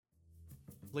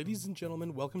Ladies and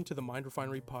gentlemen, welcome to the Mind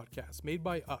Refinery podcast, made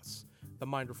by us, the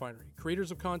Mind Refinery,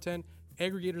 creators of content,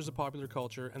 aggregators of popular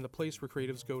culture, and the place where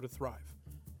creatives go to thrive.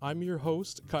 I'm your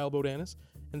host, Kyle Bodanis,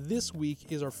 and this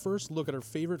week is our first look at our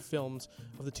favorite films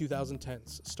of the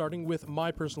 2010s, starting with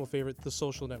my personal favorite, The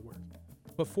Social Network.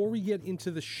 Before we get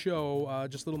into the show,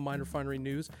 just a little Mind Refinery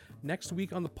news. Next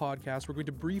week on the podcast, we're going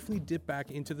to briefly dip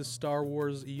back into the Star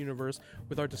Wars universe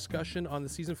with our discussion on the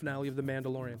season finale of The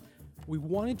Mandalorian. We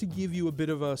wanted to give you a bit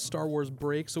of a Star Wars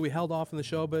break, so we held off on the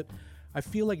show, but I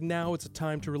feel like now it's a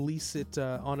time to release it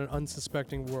on an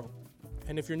unsuspecting world.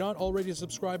 And if you're not already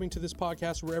subscribing to this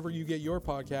podcast wherever you get your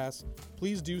podcasts,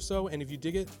 please do so, and if you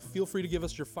dig it, feel free to give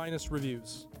us your finest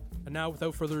reviews. And now,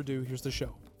 without further ado, here's the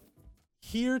show.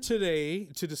 Here today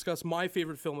to discuss my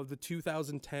favorite film of the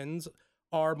 2010s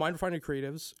are Mind Refinery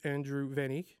creatives Andrew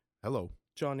Van Eyck. Hello.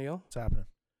 John Neal. What's happening?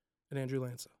 And Andrew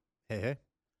Lanza. Hey.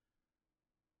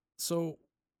 So,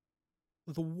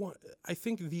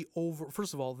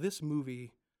 first of all, this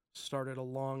movie started a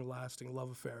long-lasting love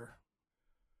affair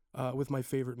with my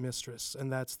favorite mistress,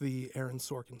 and that's the Aaron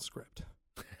Sorkin script.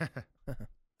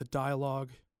 The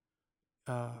dialogue,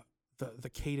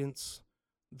 the cadence,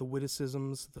 the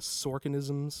witticisms, the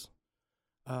Sorkinisms,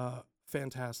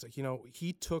 fantastic. You know,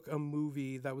 he took a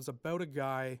movie that was about a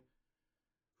guy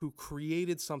who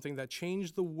created something that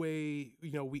changed the way,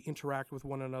 we interact with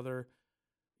one another,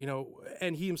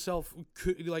 and he himself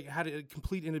had a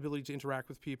complete inability to interact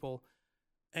with people.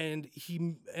 And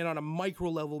on a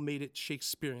micro level made it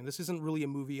Shakespearean. This isn't really a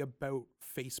movie about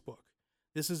Facebook.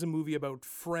 This is a movie about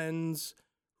friends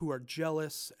who are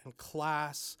jealous and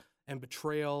class and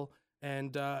betrayal.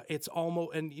 And it's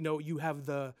almost, and you have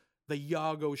the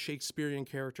Iago Shakespearean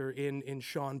character in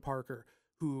Sean Parker,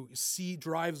 who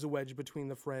drives a wedge between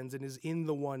the friends and is in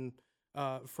the one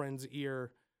friend's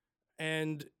ear.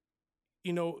 And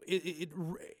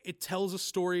it tells a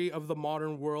story of the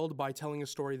modern world by telling a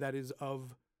story that is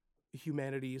of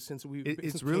humanity.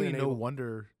 It's really no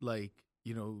wonder,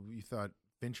 you thought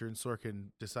Fincher and Sorkin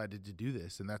decided to do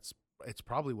this, and it's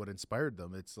probably what inspired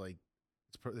them.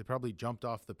 They probably jumped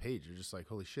off the page. They're just like,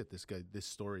 holy shit, this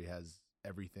story has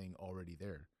everything already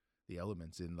there, the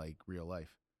elements in real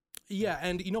life. Yeah,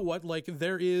 and you know what?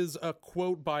 There is a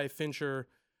quote by Fincher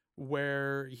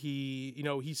where he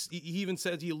even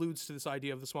says, he alludes to this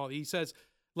idea of the small. He says,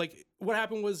 what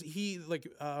happened was I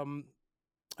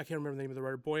can't remember the name of the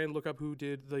writer. Boyan, look up who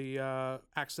did the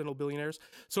Accidental Billionaires.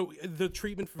 So the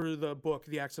treatment for the book,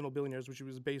 The Accidental Billionaires, which it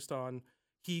was based on,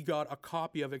 he got a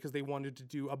copy of it because they wanted to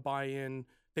do a buy-in.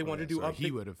 They wanted to do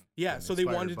he would have. Yeah, so they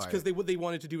wanted, because what they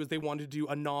wanted to do is they wanted to do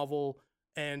a novel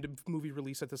and movie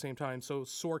release at the same time. So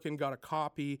Sorkin got a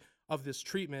copy of this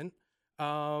treatment.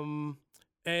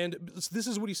 And this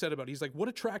is what he said about it. He's like, what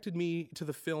attracted me to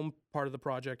the film part of the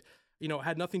project,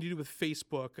 had nothing to do with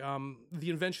Facebook. The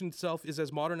invention itself is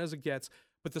as modern as it gets,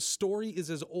 but the story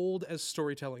is as old as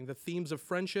storytelling. The themes of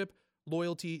friendship,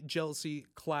 loyalty, jealousy,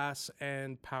 class,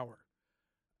 and power.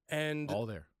 And all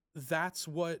there. That's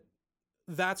what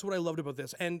I loved about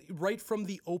this. And right from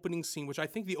the opening scene, which I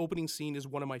think the opening scene is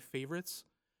one of my favorites,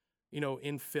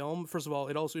 in film. First of all,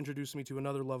 it also introduced me to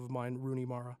another love of mine, Rooney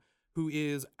Mara, who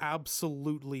is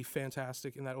absolutely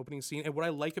fantastic in that opening scene. And what I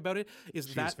like about it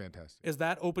is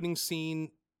that opening scene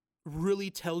really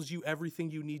tells you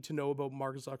everything you need to know about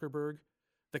Mark Zuckerberg,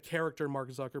 the character Mark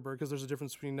Zuckerberg, because there's a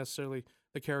difference between necessarily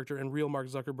the character and real Mark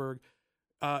Zuckerberg.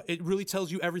 It really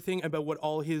tells you everything about what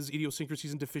all his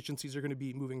idiosyncrasies and deficiencies are going to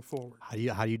be moving forward.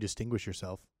 How do you distinguish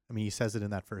yourself? I mean, he says it in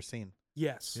that first scene.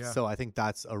 Yes. Yeah. So I think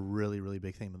that's a really, really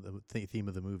big theme of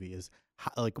the movie is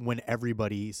when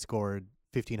everybody scored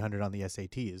 1,500 on the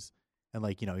SATs, and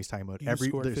he's talking about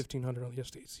scored 1,500 on the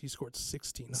SATs. He scored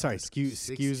 1,600. Sorry,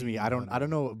 excuse me. I don't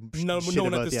know. No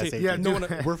one at this table. Yeah,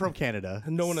 we're from Canada.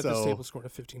 No one at this table scored a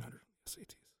 1,500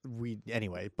 SATs.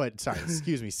 But sorry,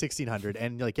 excuse me, 1,600,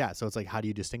 and so it's how do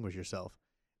you distinguish yourself?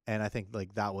 And I think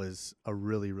that was a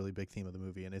really, really big theme of the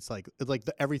movie, and it's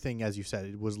everything, as you said,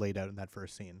 it was laid out in that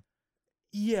first scene.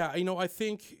 Yeah, I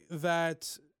think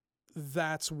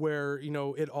that's where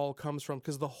it all comes from,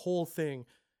 because the whole thing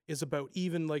is about,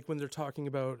 even when they're talking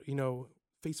about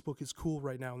Facebook is cool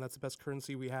right now and that's the best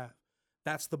currency we have.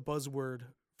 That's the buzzword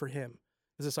for him,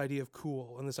 is this idea of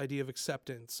cool and this idea of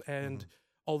acceptance. And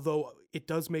although it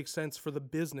does make sense for the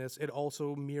business, it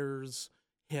also mirrors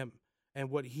him and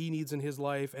what he needs in his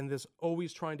life, and this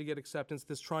always trying to get acceptance,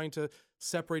 this trying to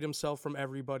separate himself from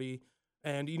everybody.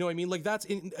 And that's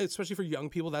especially for young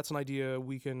people, that's an idea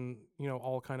we can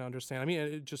all kind of understand. I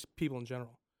mean, just people in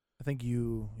general. I think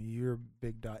you're a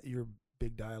big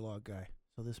dialogue guy.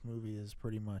 So this movie is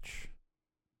pretty much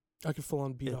I could full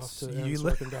on beat off to It's- Aaron you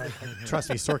Sorkin died. Trust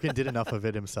me, Sorkin did enough of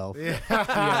it himself.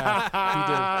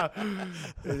 Yeah,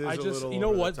 he did. I just, you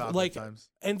know what, like,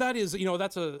 and that is,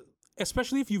 that's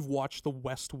especially if you've watched The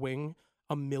West Wing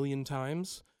a million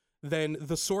times, then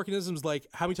the Sorkinisms, like,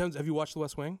 how many times have you watched The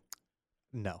West Wing?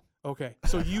 No. Okay,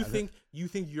 so you think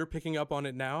you're picking up on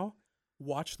it now?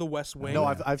 Watch The West Wing. No,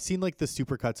 I've seen like the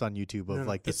supercuts on YouTube of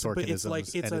like the Sorkinisms. But it's like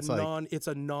and it's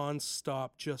a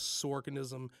non-stop just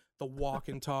Sorkinism. The walk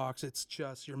and talks. It's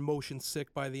just you're motion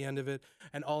sick by the end of it,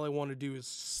 and all I want to do is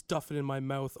stuff it in my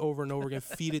mouth over and over again.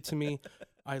 Feed it to me.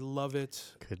 I love it.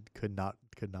 could not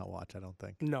watch. I don't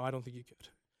think. No, I don't think you could.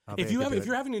 I don't If think I could do if it.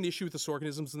 you're having an issue with the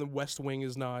Sorkinisms, then The West Wing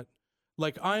is not.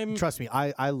 Like Trust me,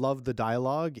 I love the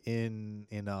dialogue in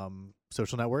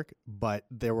Social Network, but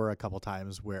there were a couple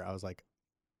times where I was like,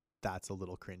 that's a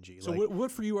little cringy. So like,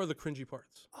 what for you are the cringy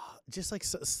parts? just like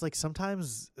like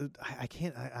sometimes I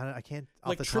can't off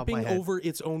Like the top of my tripping head. over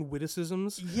its own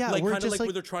witticisms. Yeah, like we're kind of just like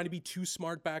where they're trying to be too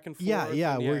smart back and forth. Yeah,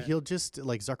 and where he'll just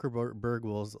like Zuckerberg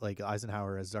will like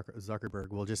Eisenhower as Zuckerberg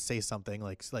will just say something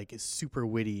like it's super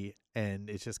witty, and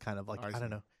it's just kind of like I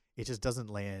don't know, it just doesn't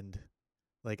land.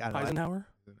 Like I don't know. Eisenhower,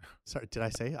 Sorry, did I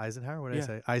say Eisenhower? What did Yeah. I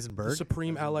say? the Eisenberg.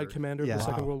 Supreme Allied Commander of Yeah. the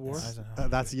Second Wow. World War.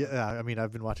 That's I mean,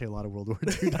 I've been watching a lot of World War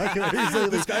II documentaries lately.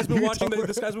 This guy's been watching.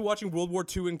 This guy's been watching World War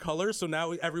II in color, so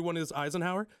now everyone is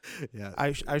Eisenhower. Yeah.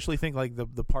 I actually think like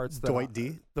the parts that Dwight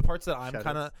D. the parts that I'm Shout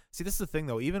kind of outs. see. This is the thing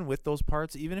though. Even with those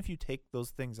parts, even if you take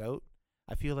those things out,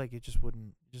 I feel like it just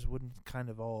wouldn't kind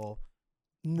of all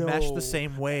mesh the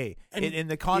same way And in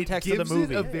the context of the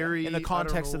movie. In the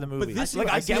context of the movie, But this like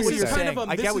is- I this get what is you're kind saying. of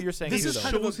a- I this get what is- you're saying. this too, is though.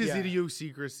 kind of shows his yeah.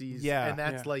 idiosyncrasies, Yeah. and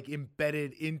that's Yeah. like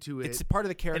embedded into it. It's part of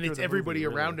the character. and it's of the everybody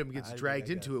movie, around really. him gets I dragged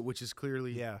guess. into it, which is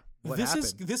clearly Yeah. what this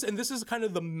happened. this is kind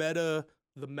of the meta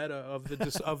of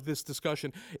the of this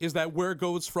discussion is that where it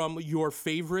goes from your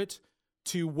favorite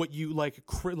to what you like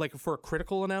like for a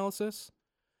critical analysis.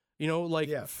 Like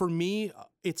Yeah. for me,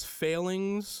 it's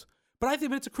failings, but I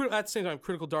think it's at the same time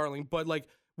critical darling. But like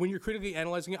when you're critically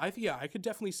analyzing it, I think I could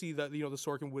definitely see that the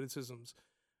Sorkin witticisms,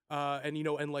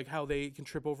 and like how they can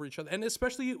trip over each other, and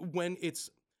especially when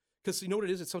it's because what it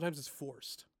is. It's sometimes it's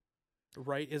forced,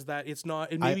 right? Is that it's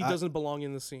not? It maybe doesn't belong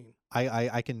in the scene.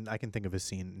 I can think of a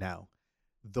scene now.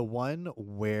 The one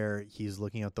where he's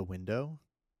looking out the window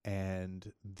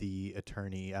and the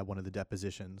attorney at one of the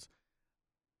depositions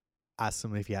asks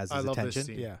him if he has I his love attention. this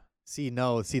scene. Yeah.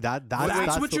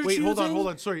 That's what you're Wait, hold on, choosing? hold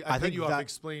on. Sorry, I cut think you off. that-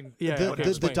 Explain. Yeah, the, okay, the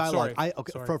explain. dialogue. Sorry.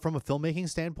 Sorry. From a filmmaking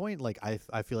standpoint, like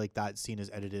I feel like that scene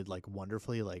is edited like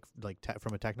wonderfully. Like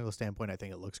from a technical standpoint, I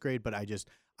think it looks great. But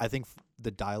I think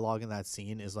the dialogue in that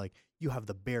scene is like you have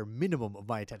the bare minimum of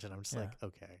my attention. I'm just like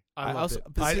okay. I loved it.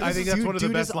 but see, I think that's one of the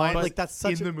Dude is best on- lines like, that's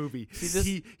such in a- the movie.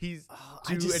 See, He's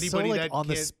I to just anybody so, like, that on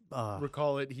can't the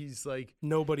recall it, he's like,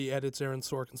 Nobody edits Aaron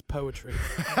Sorkin's poetry.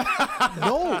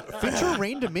 No, Fincher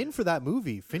reined him in for that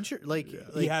movie. Fincher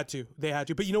They had to.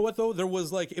 But you know what though? There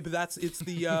was like, it's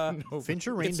the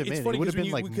Fincher reined him it's in. funny It would have 'cause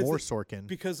been when like because more the- Sorkin.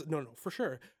 because no, for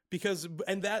sure. Because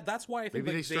that's why I think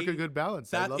maybe like, they struck a good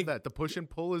balance. I that love ex- that. The push and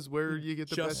pull is where you get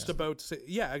the just best. about to say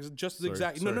just Sorry,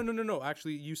 exactly. sorry. No.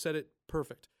 Actually, you said it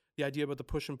perfect. The idea about the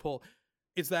push and pull,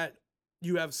 it's that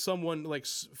you have someone like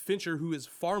Fincher who is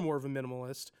far more of a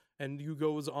minimalist and who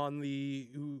goes on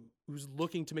who's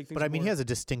looking to make things. But I mean, more, he has a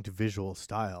distinct visual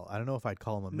style. I don't know if I'd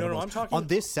call him a minimalist. No, I'm talking on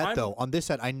this set I'm- though. On this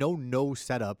set, I know no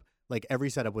setup. Like every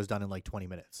setup was done in like 20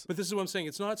 minutes. But this is what I'm saying.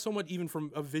 It's not so much even from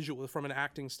a visual, from an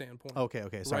acting standpoint.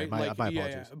 Okay, sorry, right? my apologies.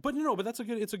 Yeah. But but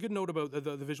it's a good note about the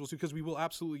visuals too, because we will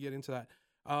absolutely get into that.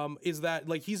 Is that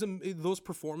like those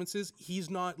performances? He's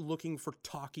not looking for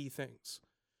talky things.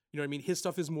 You know what I mean? His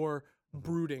stuff is more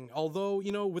brooding. Although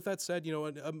with that said,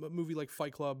 a movie like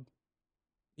Fight Club,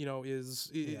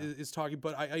 is talky.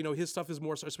 But I his stuff is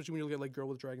more, especially when you look at like Girl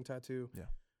with Dragon Tattoo. Yeah,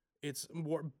 it's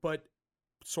more, but.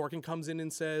 Sorkin comes in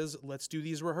and says, let's do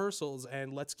these rehearsals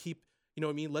and let's keep,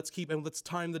 let's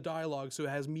time the dialogue so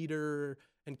it has meter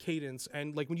and cadence.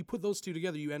 And like when you put those two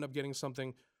together, you end up getting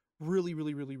something really,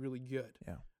 really, really, really good.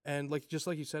 Yeah. And like, just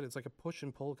like you said, it's like a push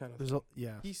and pull kind of thing.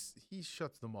 He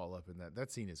shuts them all up in that.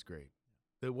 That scene is great.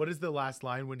 What is the last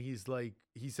line when he's like,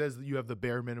 he says that you have the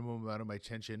bare minimum amount of my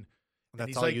attention.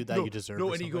 That's all you deserve. No,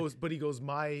 or and he something. goes,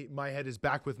 my head is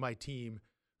back with my team.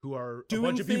 Who are Doing a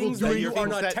bunch of people things that doing you are things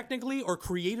not that, technically or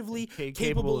creatively capable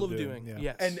capable of of doing, doing.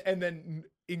 yeah. Yes. and then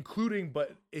including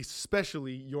but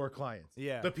especially your clients.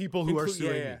 Yeah. The people who are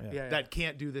suing yeah. that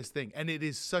can't do this thing. And it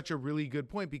is such a really good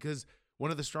point because one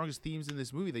of the strongest themes in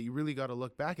this movie that you really got to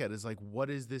look back at is like,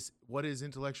 what is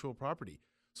intellectual property?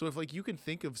 So if like you can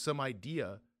think of some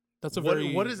idea, That's a what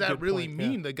very does that good really point,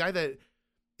 mean? yeah. The guy that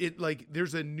it like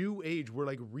there's a new age. We're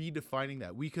like redefining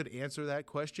that. We could answer that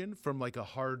question from like a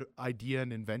hard idea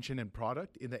and invention and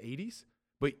product in the 80s,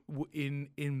 but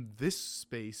in this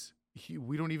space,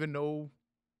 we don't even know.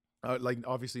 Like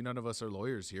obviously none of us are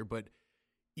lawyers here, but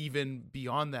even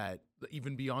beyond that,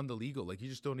 even beyond the legal, like you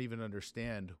just don't even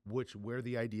understand where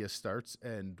the idea starts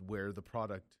and where the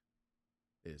product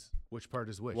is, which part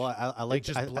is which. Well, I like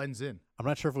it just blends in. I'm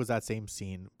not sure if it was that same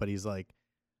scene, but he's like,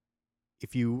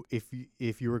 if you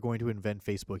were going to invent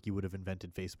Facebook, you would have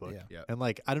invented Facebook. Yeah. And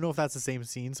like, I don't know if that's the same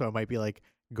scene, so I might be like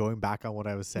going back on what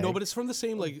I was saying. No, but it's from the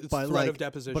same like But, thread like, of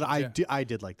deposition. But I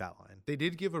did like that line. They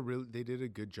did they did a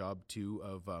good job too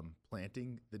of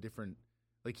planting the different,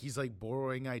 like he's like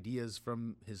borrowing ideas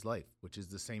from his life, which is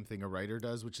the same thing a writer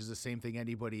does, which is the same thing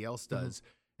anybody else does.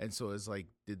 And so it's like,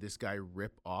 did this guy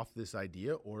rip off this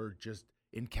idea or just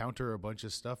encounter a bunch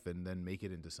of stuff and then make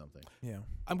it into something? Yeah.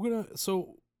 Another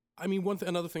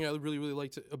thing I really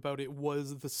liked about it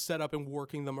was the setup and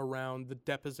working them around the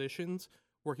depositions,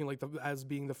 working like as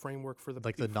being the framework for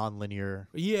the non-linear.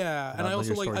 Yeah, and I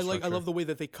also I structure. love the way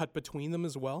that they cut between them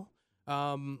as well.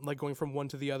 Like going from one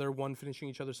to the other, one finishing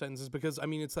each other's sentences, because I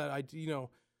mean it's that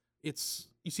it's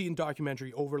you see in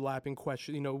documentary overlapping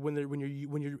questions.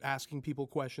 When you're asking people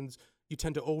questions, you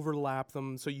tend to overlap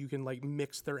them so you can like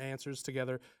mix their answers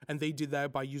together, and they did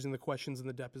that by using the questions in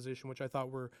the deposition, which I thought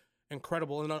were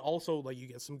incredible. And also like you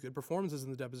get some good performances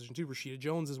in the deposition too. Rashida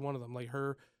Jones is one of them. Like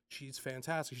she's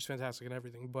fantastic. She's fantastic in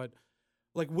everything. But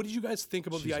like, what did you guys think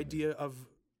about the idea of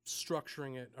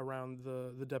structuring it around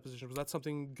the deposition? Was that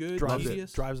something good?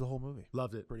 Drives the whole movie.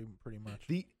 Loved it. Pretty much.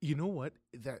 You know what,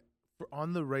 that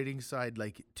on the writing side,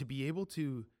 like to be able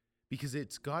to, because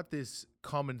it's got this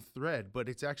common thread, but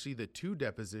it's actually the two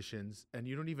depositions and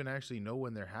you don't even actually know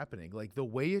when they're happening. Like the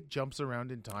way it jumps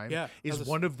around in time is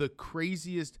one of the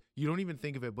craziest. You don't even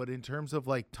think of it, but in terms of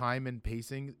like time and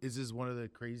pacing, is one of the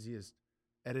craziest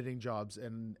editing jobs.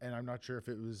 And I'm not sure if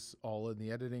it was all in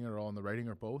the editing or all in the writing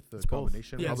or both. The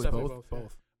combination, both. Yeah, probably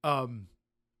both.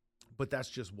 But that's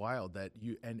just wild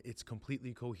and it's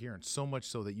completely coherent, so much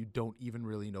so that you don't even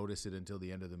really notice it until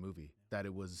the end of the movie, that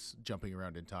it was jumping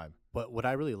around in time. But what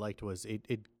I really liked was it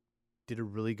did a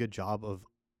really good job of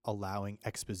allowing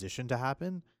exposition to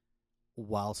happen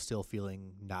while still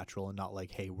feeling natural and not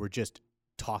like, hey, we're just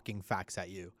talking facts at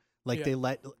you. Like they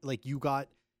let, like you got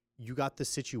the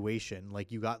situation,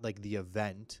 like you got like the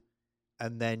event,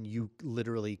 and then you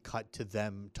literally cut to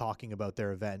them talking about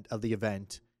the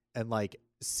event and like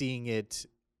seeing it,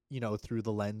 through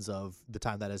the lens of the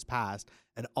time that has passed,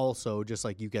 and also just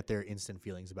like you get their instant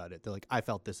feelings about it. They're like, I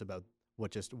felt this about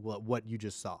what you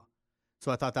just saw.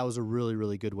 So I thought that was a really,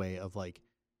 really good way of like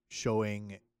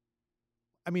showing.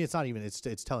 I mean, it's not even it's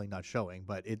telling, not showing,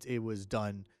 but it was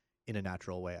done in a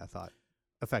natural way. I thought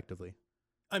effectively.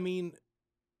 I mean,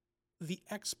 the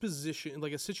exposition,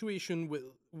 like a situation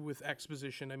with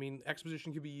exposition. I mean,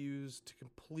 exposition could be used to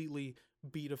completely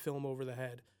beat a film over the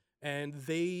head. And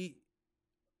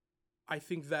I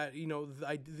think that,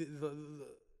 the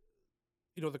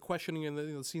questioning and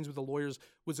the scenes with the lawyers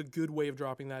was a good way of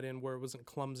dropping that in where it wasn't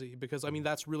clumsy, because I mean,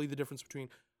 that's really the difference between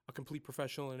a complete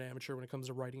professional and an amateur when it comes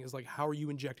to writing, is like, how are you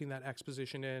injecting that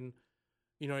exposition in?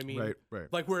 You know what I mean? Right.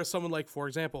 Like whereas someone like, for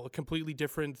example, a completely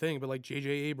different thing, but like J.J.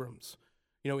 Abrams,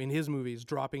 in his movies,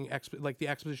 dropping the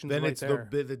exposition. Then right it's there.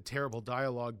 the terrible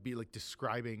dialogue be like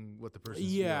describing what the person's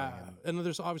feeling. And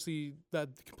there's obviously that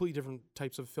completely different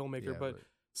types of filmmaker, but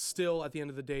still at the end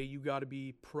of the day, you got to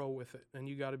be pro with it, and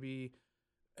you got to be,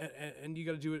 and you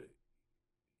got to do it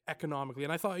economically.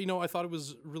 And I thought it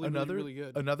was really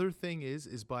good. Another thing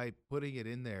is by putting it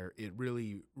in there, it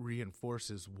really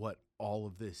reinforces what all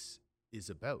of this is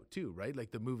about too, right?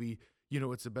 Like the movie.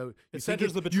 It's about, it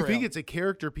centers the betrayal. You think it's a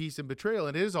character piece in betrayal,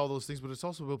 and it is all those things, but it's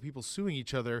also about people suing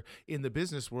each other in the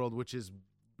business world, which is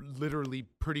literally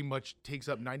pretty much takes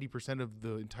up 90% of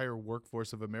the entire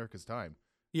workforce of America's time.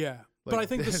 Yeah, like, but I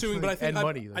think the suing, like,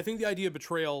 I think the idea of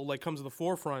betrayal like comes to the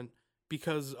forefront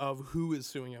because of who is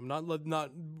suing him.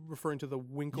 Not referring to the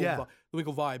Winkle, the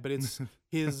Winkle vibe, but it's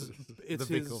his, it's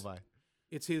the his, Winkle vibe.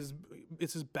 It's his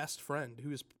best friend,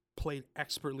 who is played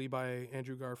expertly by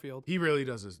Andrew Garfield. He really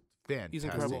does this. He's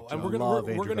incredible, job.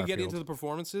 and we're gonna get into the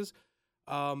performances,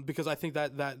 because I think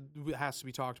that has to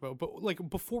be talked about. But like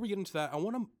before we get into that, I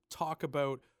want to talk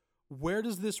about where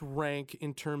does this rank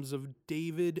in terms of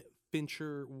David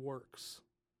Fincher works.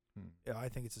 Yeah, I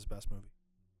think it's his best movie.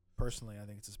 Personally, I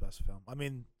think it's his best film. I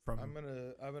mean, I'm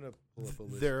gonna pull up a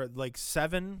list. There, like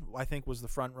 7, I think, was the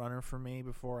front runner for me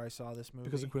before I saw this movie.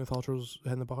 Because of Gwyneth Paltrow's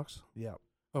head in the box. Yeah.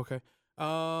 Okay.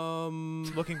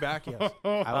 Looking back, yes.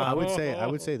 I would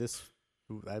say this.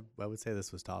 I would say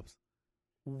this was tops.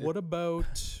 What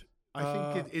about?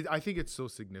 I think it's so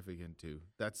significant too.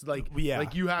 That's like Yeah,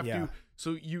 like you have yeah. to.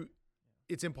 So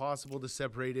it's impossible to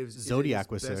separate it.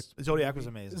 Zodiac was sick. Zodiac was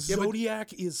amazing.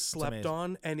 Zodiac is slept amazing.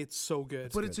 on, and it's so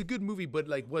good. But it's a good movie. But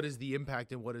like, what is the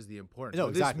impact and what is the importance? No,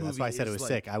 So this exactly. That's why I movie said it is was like-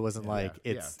 sick. I wasn't Yeah, like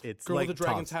yeah. it's Girl like with the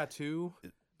Dragon top. Tattoo.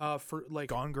 For like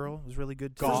Gone Girl was really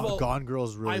good too. First of all, Gone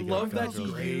Girl's really I good. love Gone that he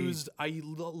Girl's great. used.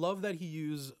 Love that he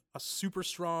used a super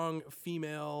strong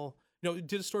female.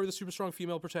 Did a story with a super strong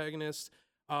female protagonist.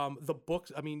 The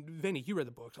books. I mean, Vinny, you read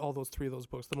the books. All those 3 of those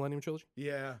books, the Millennium Trilogy.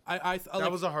 Yeah, I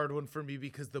that was a hard one for me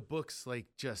because the books like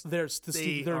just they're good.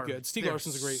 Stieg they're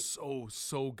Larsson's a great.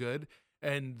 so good,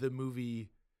 and the movie.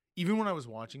 Even when I was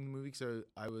watching the movie, so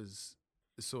I was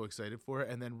so excited for it,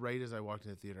 and then right as I walked in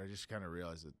the theater, I just kind of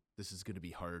realized that this is going to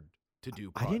be hard to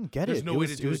do. I didn't get There's it. no it way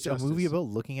was, to do it was a justice. movie about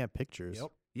looking at pictures.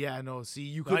 Yep. Yeah, no. See,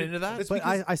 you Got could into that? But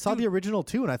I saw the original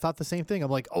too, and I thought the same thing. I'm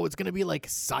like, oh, it's gonna be like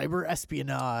cyber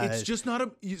espionage. It's just not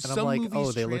a. Some I'm like, movies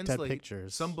oh, they looked at translate-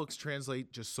 pictures. Some books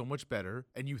translate just so much better,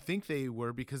 and you think they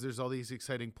were because there's all these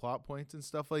exciting plot points and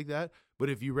stuff like that. But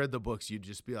if you read the books, you'd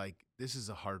just be like, "This is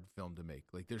a hard film to make."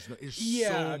 Like, there's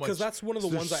Yeah, so because much. that's one of the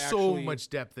there's ones I so actually. much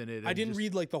depth in it. I and didn't just-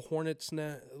 read like the Hornets.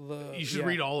 You should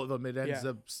read all of them. It ends Yeah.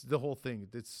 up the whole thing.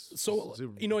 It's So it's a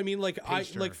you know what I mean? Like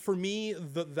page turner. for me,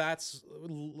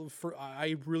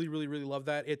 I really love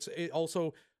that. It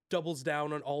also doubles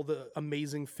down on all the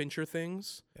amazing Fincher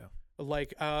things. Yeah.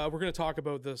 Like we're gonna talk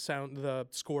about the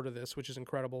score to this, which is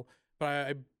incredible. But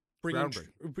I bringing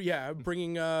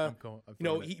bringing I'm throwing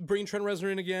it. bringing Trent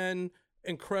Reznor in again,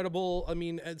 incredible. I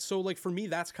mean, and so like for me,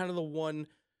 that's kind of the one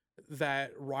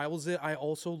that rivals it. I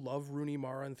also love Rooney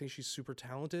Mara and think she's super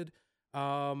talented.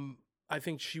 I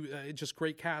think she just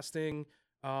great casting.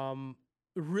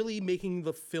 Really making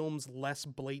the films less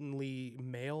blatantly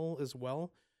male as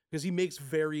well, because he makes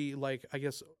very like I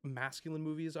guess masculine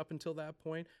movies up until that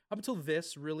point, up until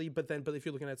this really. But if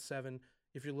you're looking at Seven,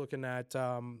 if you're looking at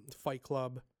Fight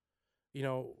Club,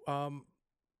 I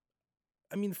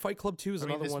mean Fight Club 2 is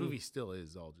another this one. movie still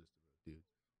is all just dudes.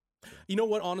 You know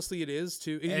what? Honestly, it is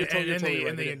too. You're And totally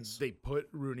right, it is. they put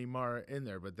Rooney Mara in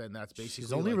there, but then that's basically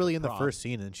She's only like really a in the prop. first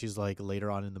scene, and she's like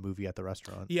later on in the movie at the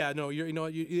restaurant. Yeah, no, you're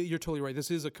totally right. This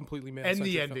is a completely male. And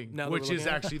the film, ending, now that which we're is looking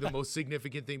at it. actually the most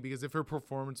significant thing, because if her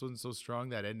performance wasn't so strong,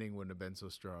 that ending wouldn't have been so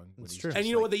strong. when That's he's true. just And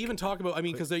you know like- what they even talk about? I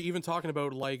mean, because they're even talking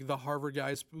about like the Harvard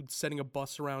guys setting a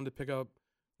bus around to pick up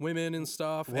women and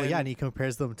stuff. Well, yeah, and he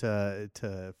compares them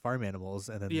to farm animals,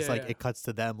 and then it's Yeah, like yeah. it cuts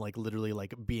to them like literally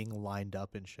like being lined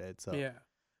up and shit. So yeah.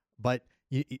 but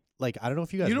like I don't know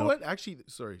if you guys You know what? Actually,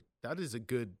 sorry, that is a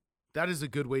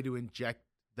good way to inject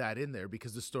that in there,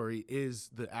 because the story is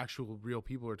the actual real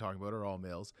people we're talking about are all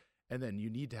males, and then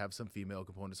you need to have some female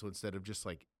components. So instead of just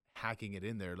like hacking it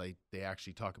in there, like they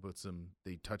actually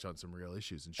they touch on some real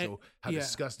issues and show how yeah.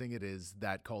 disgusting it is,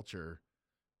 that culture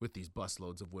with these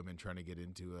busloads of women trying to get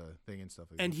into a thing and stuff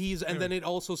like And that. and then it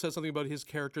also says something about his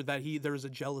character that there's a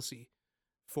jealousy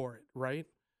for it, right?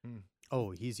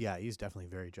 Oh, he's definitely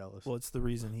very jealous. Well, it's the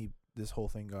reason this whole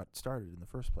thing got started in the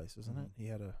first place, isn't it? He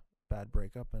had a bad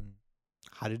breakup and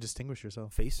How to distinguish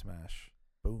yourself? face smash.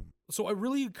 Boom. So I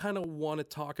really kind of want to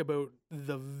talk about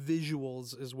the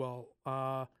visuals as well.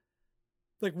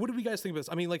 Like, what do we guys think of this?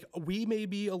 I mean, like, we may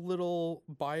be a little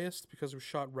biased because we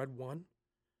shot Red 1.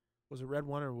 Was it Red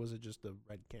 1 or was it just a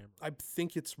red camera? I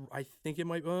think it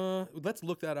might. Let's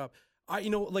look that up.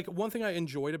 Like one thing I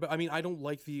enjoyed about. I mean, I don't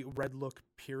like the red look.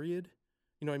 Period.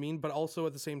 You know what I mean? But also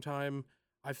at the same time,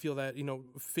 I feel that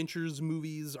Fincher's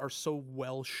movies are so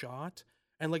well shot,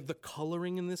 and like the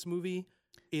coloring in this movie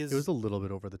is. It was a little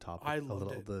bit over the top. I a loved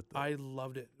little, it. I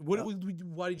loved it.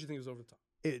 Why did you think it was over the top?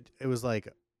 It was like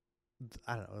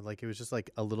I don't know, like it was just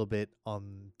like a little bit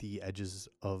on the edges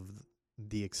of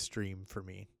the extreme for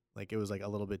me. Like it was like a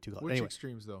little bit too. Which anyway,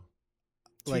 extremes though?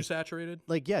 Too like- saturated.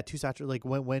 like yeah, too saturated. Like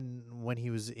when he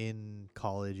was in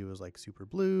college, it was like super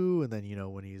blue, and then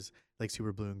when he's like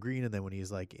super blue and green, and then when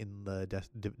he's like in the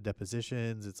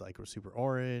depositions, it's like super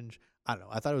orange. I don't know.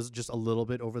 I thought it was just a little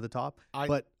bit over the top,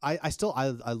 but I still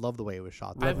love the way it was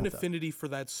shot. I have an affinity for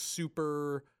that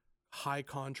super high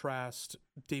contrast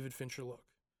David Fincher look.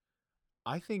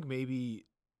 I think maybe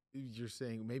you're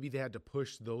saying maybe they had to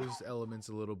push those elements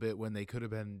a little bit when they could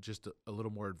have been just a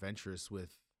little more adventurous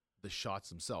with the shots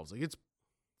themselves. Like it's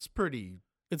pretty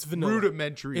It's vanilla.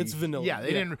 rudimentary. It's vanilla. Yeah,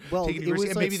 they didn't Well, take it any risk, was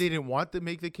and like maybe they didn't want to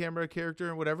make the camera a character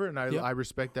and whatever. And Yep. I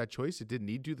respect that choice. It didn't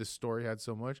need to. The story had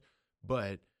so much,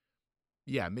 but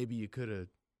yeah, maybe you could have.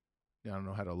 I don't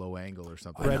know, had a low angle or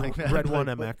something. like that. Red 1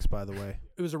 Like, but- MX, by the way.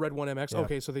 It was a Red 1 MX. Yeah.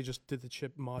 Okay, so they just did the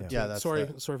chip mod. Yeah. to Yeah, it. that's sorry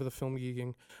that. for the film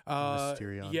geeking.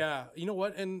 Mysterion. Yeah, you know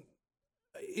what? And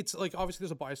it's like obviously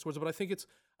there's a bias towards it, but I think it's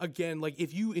again like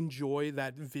if you enjoy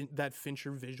that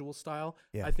Fincher visual style,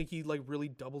 I think he like really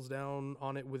doubles down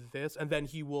on it with this, and then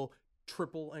he will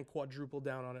triple and quadruple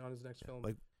down on it on his next film,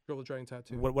 like Girl with Dragon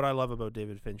Tattoo. What I love about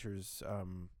David Fincher's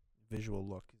visual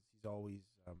look is he's always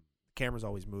the camera's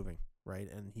always moving, right,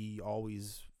 and he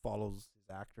always follows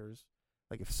his actors.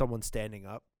 Like if someone's standing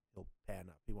up, he'll pan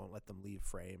up. He won't let them leave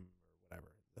frame or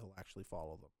whatever. He'll actually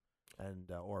follow them,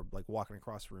 and or like walking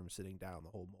across the room, sitting down, the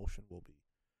whole motion will be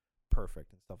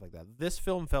perfect and stuff like that. This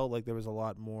film felt like there was a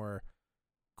lot more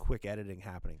quick editing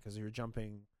happening because you're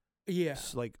jumping,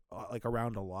 like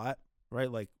around a lot,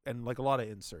 right? Like and like a lot of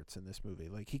inserts in this movie.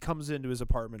 Like he comes into his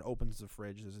apartment, opens the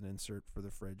fridge. There's an insert for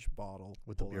the fridge bottle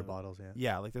with the beer bottles.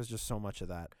 Yeah. Like there's just so much of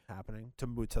that happening to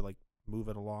move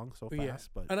it along so fast.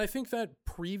 But and I think that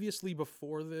previously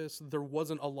before this, there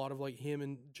wasn't a lot of like him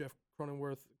and Jeff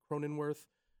Cronenworth,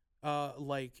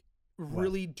 like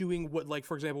really doing what, like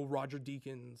for example, Roger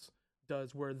Deakins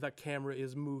does, where the camera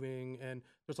is moving and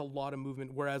there's a lot of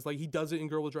movement. Whereas like he does it in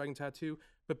Girl with Dragon Tattoo,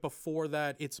 but before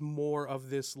that, it's more of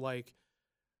this like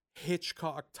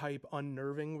Hitchcock type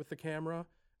unnerving with the camera,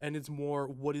 and it's more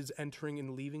what is entering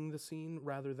and leaving the scene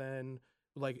rather than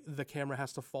like the camera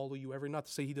has to follow you not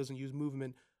to say he doesn't use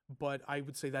movement, but I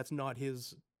would say that's not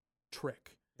his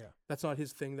trick. Yeah. That's not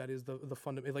his thing. That is the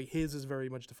fundamental, like his is very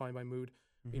much defined by mood,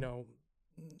 you know,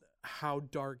 how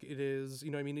dark it is,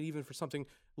 you know what I mean? And even for something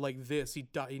like this, he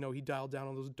dialed down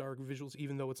on those dark visuals,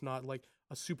 even though it's not like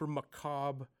a super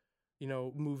macabre, you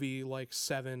know, movie like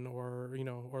Seven or, you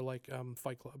know, or like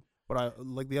Fight Club. But I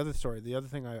like the other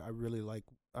thing I really like,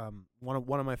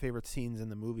 one of my favorite scenes in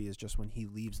the movie is just when he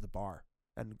leaves the bar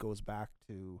and goes back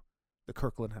to the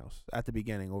Kirkland house at the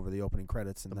beginning over the opening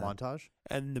credits and the montage,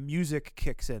 and the music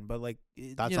kicks in. But like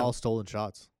that's all stolen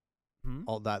shots. Hmm?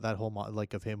 All that whole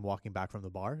like of him walking back from the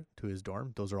bar to his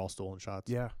dorm, those are all stolen shots.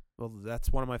 Yeah, well,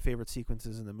 that's one of my favorite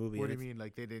sequences in the movie. What do you mean?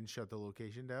 Like they didn't shut the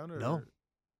location down? Or? No,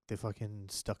 they fucking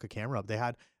stuck a camera up. They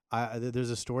had there's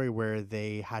a story where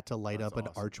they had to light up an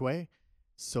archway,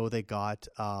 so they got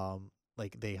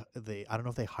like they I don't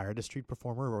know if they hired a street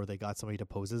performer or they got somebody to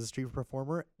pose as a street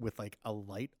performer with like a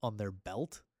light on their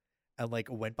belt, and like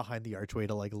went behind the archway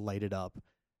to like light it up.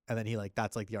 And then he like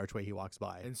that's like the archway he walks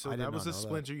by. And so that was a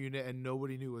splinter unit, and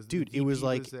nobody knew was dude. It was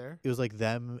like it was like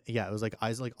them. Yeah, it was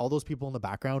like all those people in the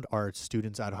background are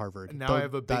students at Harvard. Now I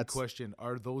have a big question: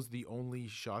 are those the only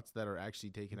shots that are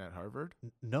actually taken at Harvard?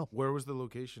 No. Where was the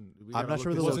location? I'm not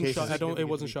sure the location. It wasn't shot at Harvard.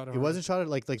 It wasn't shot at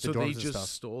like the so dorms they and just stuff.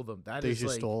 stole them. They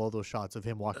just stole all those shots of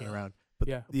him walking around. But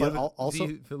yeah, but also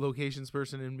the locations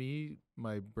person in me,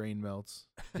 my brain melts.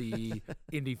 The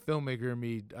indie filmmaker in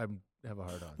me, have a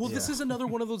hard on. Well, this is another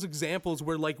one of those examples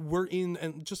where like we're in,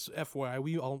 and just FYI,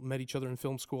 we all met each other in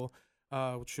film school,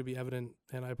 which should be evident,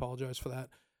 and I apologize for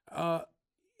that.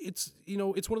 It's, you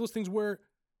know, it's one of those things where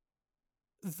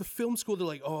the film school, they're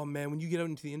like, oh man, when you get out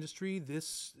into the industry,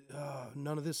 this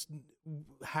none of this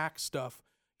hack stuff.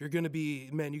 You're gonna be,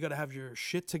 man, you gotta have your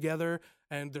shit together,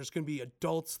 and there's gonna be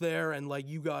adults there, and like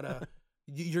you gotta.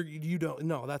 You don't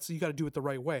know that's you got to do it the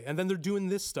right way, and then they're doing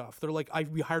this stuff. They're like,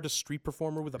 we hired a street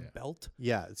performer with a belt.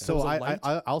 Yeah, so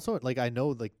I also like I know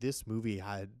like this movie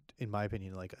had, in my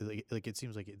opinion, like it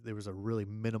seems like there was a really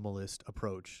minimalist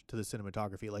approach to the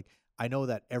cinematography. Like I know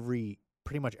that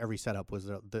pretty much every setup was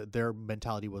their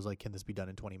mentality was like, can this be done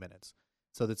in 20 minutes?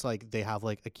 So that's like they have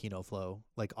like a Kino flow,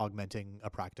 like augmenting a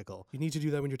practical. You need to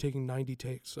do that when you're taking 90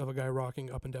 takes of a guy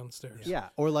rocking up and down the stairs. Yeah,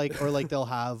 or like they'll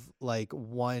have like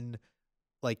one.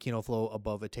 Like Kino flow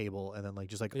above a table, and then like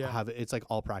just like have it's like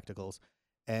all practicals,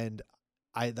 and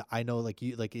I know like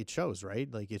you like it shows,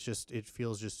 right? Like it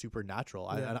feels just super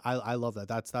natural. Yeah. I love that.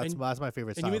 That's my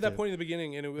favorite. And you made that point in the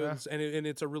beginning, and it was and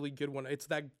it's a really good one. It's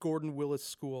that Gordon Willis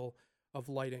school of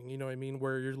lighting. You know what I mean?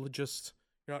 Where you're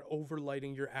not over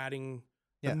lighting. You're adding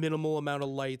the minimal amount of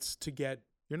lights to get.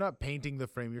 You're not painting the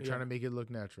frame. You're trying to make it look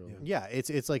natural. Yeah,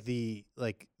 it's like the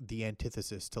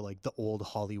antithesis to like the old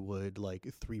Hollywood like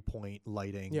 3-point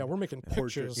lighting. Yeah, we're making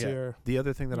pictures here. The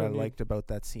other thing that I liked about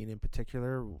that scene in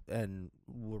particular, and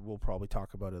we'll probably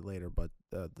talk about it later, but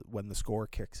when the score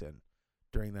kicks in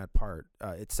during that part,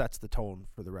 it sets the tone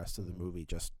for the rest of the movie.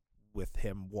 Just with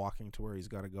him walking to where he's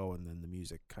got to go, and then the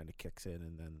music kind of kicks in,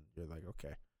 and then you're like,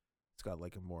 okay, it's got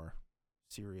like a more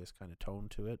serious kind of tone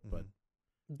to it, but.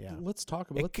 Yeah, let's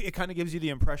talk about it. It kind of gives you the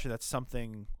impression that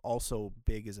something also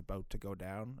big is about to go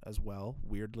down as well,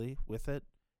 weirdly, with it,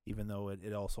 even though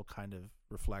it also kind of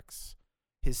reflects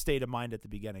his state of mind at the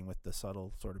beginning with the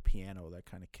subtle sort of piano that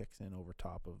kind of kicks in over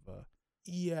top of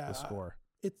the score.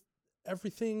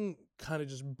 Everything kind of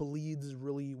just bleeds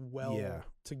really well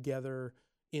together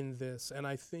in this, and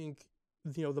I think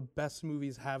the best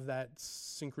movies have that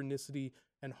synchronicity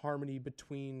and harmony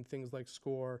between things like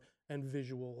score and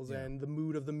visuals, and the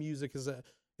mood of the music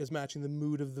is matching the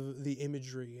mood of the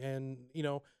imagery. And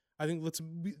I think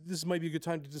this might be a good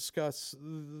time to discuss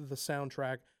the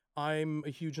soundtrack. I'm a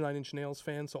huge Nine Inch Nails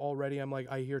fan, so already I'm like,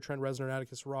 I hear Trent Reznor and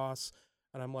Atticus Ross,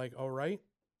 and I'm like, all right,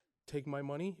 take my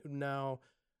money. Now,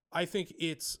 I think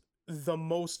it's the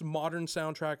most modern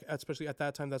soundtrack, especially at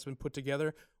that time, that's been put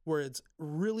together, where it's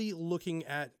really looking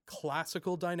at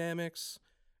classical dynamics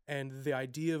and the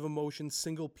idea of emotion,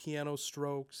 single piano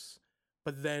strokes,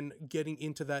 but then getting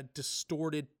into that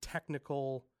distorted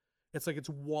technical, it's like it's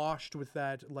washed with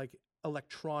that like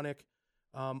electronic,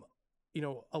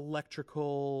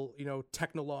 electrical,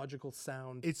 technological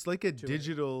sound. It's like a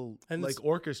digital and like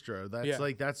orchestra.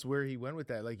 That's where he went with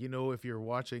that. Like, if you're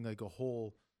watching like a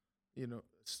whole,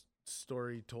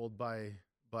 story told by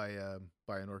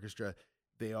an orchestra,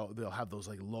 they'll have those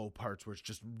like low parts where it's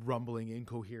just rumbling,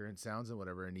 incoherent sounds and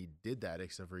whatever. And he did that,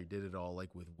 except for he did it all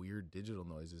like with weird digital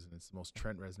noises, and it's the most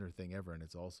Trent Reznor thing ever. And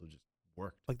it's also just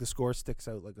worked. Like the score sticks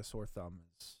out like a sore thumb.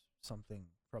 It's something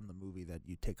from the movie that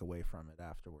you take away from it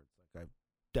afterwards. Like I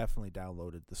definitely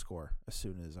downloaded the score as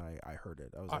soon as I heard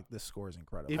it. I was like, this score is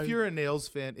incredible. If you're a Nails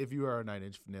fan, if you are a Nine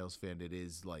Inch Nails fan, it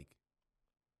is like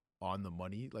on the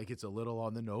money. Like it's a little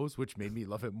on the nose, which made me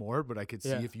love it more. But I could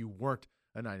see if you weren't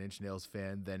a Nine Inch Nails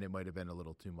fan, then it might have been a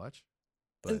little too much.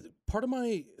 But part of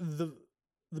the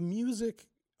music,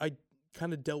 I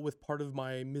kind of dealt with part of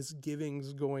my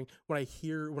misgivings going when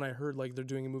I heard like they're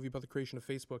doing a movie about the creation of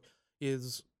Facebook,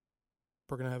 is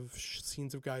we're gonna have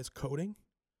scenes of guys coding,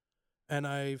 and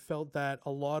I felt that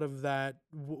a lot of that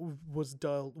was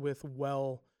dealt with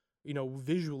well,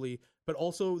 visually, but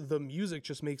also the music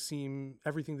just makes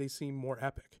everything they seem more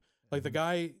epic. Like the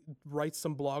guy writes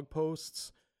some blog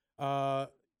posts, an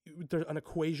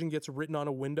equation gets written on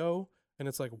a window, and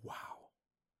it's like, wow,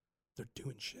 they're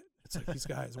doing shit. It's like, these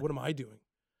guys, what am I doing?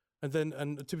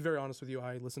 And to be very honest with you,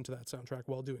 I listen to that soundtrack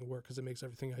while doing work because it makes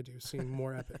everything I do seem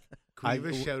more epic. Can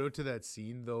we give a shout out to that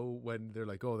scene though, when they're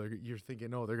like, you're thinking,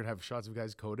 they're gonna have shots of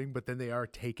guys coding, but then they are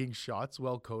taking shots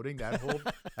while coding.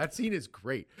 That scene is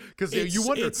great because you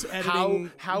wonder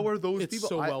how are those people?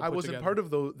 So well I wasn't together. part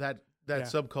of that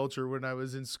subculture when I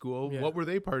was in school. Yeah. What were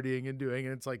they partying and doing?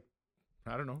 And it's like,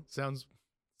 I don't know. Seems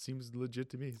legit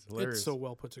to me. It's hilarious. It's so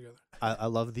well put together. I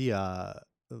love the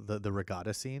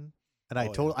regatta scene. And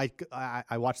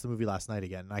I watched the movie last night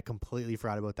again, and I completely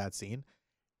forgot about that scene.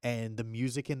 And the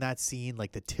music in that scene,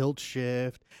 like the tilt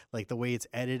shift, like the way it's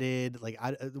edited, like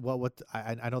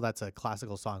I know that's a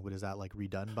classical song, but is that like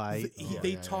redone by?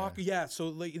 So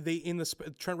like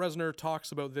Trent Reznor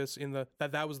talks about this in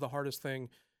that was the hardest thing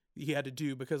he had to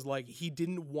do, because like he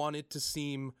didn't want it to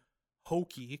seem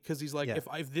hokey, because he's like,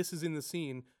 if this is in the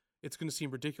scene, it's going to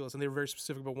seem ridiculous, and they were very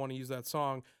specific about wanting to use that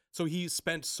song. So he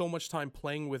spent so much time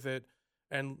playing with it.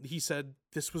 And he said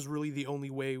this was really the only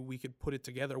way we could put it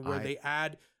together, where they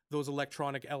add those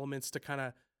electronic elements to kind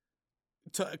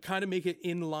of make it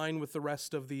in line with the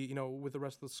rest of the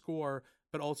score,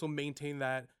 but also maintain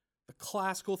the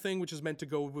classical thing, which is meant to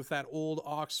go with that old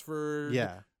Oxford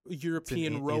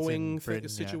European rowing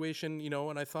situation,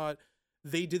 And I thought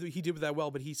he did that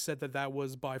well, but he said that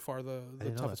was by far the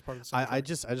toughest part of the soundtrack. I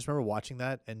just remember watching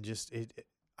that and just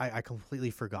I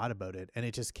completely forgot about it, and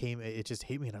it just hit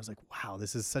me, and I was like, wow,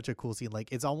 this is such a cool scene.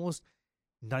 Like, it's almost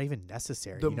not even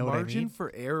necessary. The you know margin what I mean?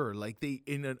 for error, like they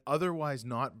in an otherwise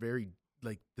not very,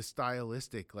 like the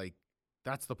stylistic, like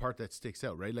that's the part that sticks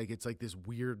out, right? Like it's like this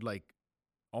weird, like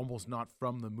almost not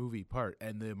from the movie part,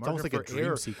 and the margin almost like for a dream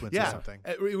error, sequence or something.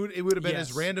 It would have been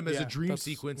as random as a dream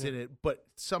sequence in yeah. it, but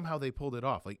somehow they pulled it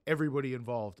off. Like everybody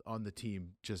involved on the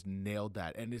team just nailed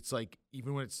that, and it's like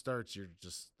even when it starts, you're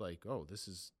just like, oh, this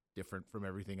is different from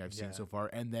everything I've seen so far,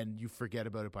 and then you forget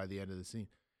about it by the end of the scene.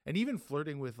 And even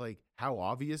flirting with like how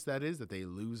obvious that is, that they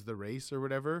lose the race or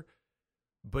whatever,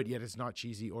 but yet it's not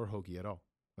cheesy or hokey at all.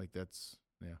 Like that's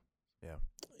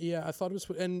I thought it was,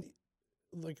 and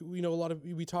like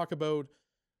we talk about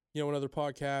in other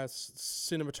podcasts,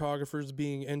 cinematographers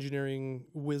being engineering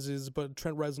whizzes, but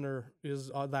Trent Reznor is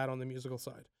that on the musical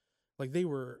side. Like they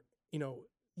were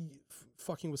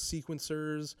fucking with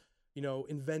sequencers,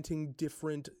 inventing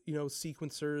different,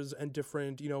 sequencers and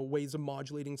different, ways of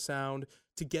modulating sound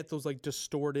to get those like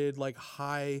distorted, like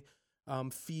high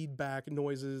feedback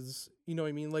noises. You know what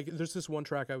I mean? Like there's this one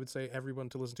track I would say everyone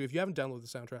to listen to. If you haven't downloaded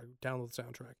the soundtrack, download the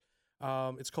soundtrack.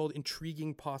 It's called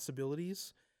Intriguing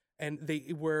Possibilities. And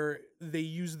they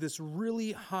use this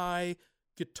really high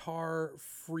guitar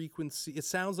frequency. It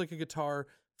sounds like a guitar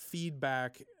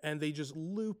feedback, and they just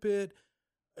loop it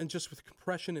and just with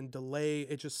compression and delay,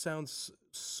 it just sounds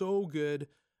so good.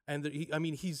 And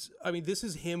this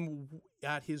is him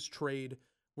at his trade,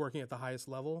 working at the highest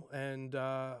level, and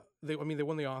they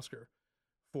won the Oscar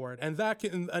for it. And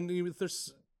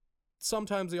there's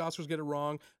sometimes the Oscars get it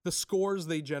wrong. The scores,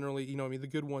 they generally, the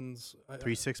good ones.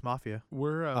 3-6 Mafia.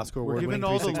 We're Oscar-award giving winning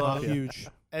all the 3-6 love. Mafia. Huge.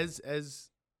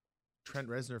 As Trent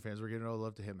Reznor fans, we're giving all the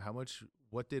love to him.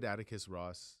 What did Atticus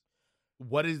Ross?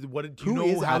 Do you Who know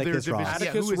is how Atticus their Ross? division?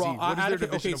 Atticus who is he? Ross. What is their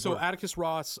division of work? Atticus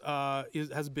Ross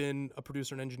has been a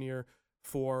producer and engineer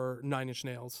for 9 Inch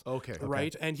Nails. Okay.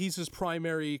 Right, and he's his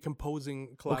primary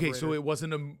composing collaborator. Okay, so it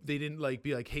wasn't they didn't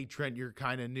be like, hey Trent, you're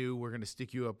kind of new. We're gonna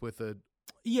stick you up with a.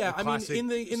 Yeah, a classic in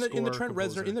the score Trent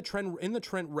composer. Reznor in the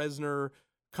Trent Reznor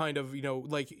kind of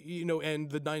and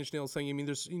the 9 Inch Nails thing. I mean,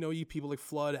 there's you people like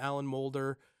Flood, Alan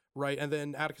Moulder, right, and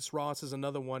then Atticus Ross is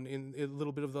another one in a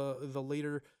little bit of the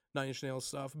later 9 Inch Nails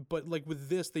stuff. But like with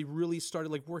this, they really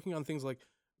started like working on things like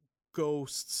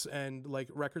Ghosts and like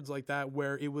records like that,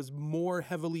 where it was more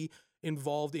heavily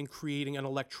involved in creating an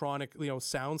electronic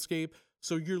soundscape.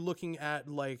 So you're looking at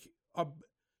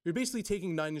you're basically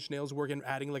taking 9 Inch Nails work and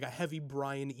adding like a heavy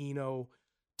Brian Eno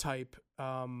type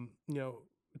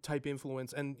type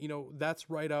influence, and that's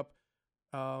right up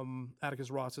Atticus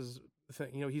Ross's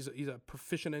thing. He's a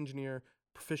proficient engineer,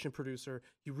 proficient producer.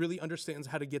 He really understands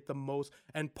how to get the most,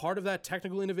 and part of that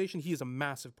technical innovation, he is a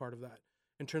massive part of that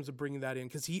in terms of bringing that in,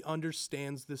 because he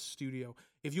understands this studio.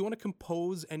 If you want to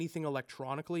compose anything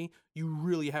electronically, you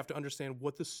really have to understand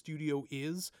what the studio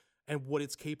is and what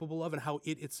it's capable of, and how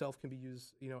it itself can be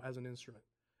used, as an instrument.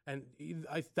 And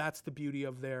that's the beauty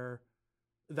of their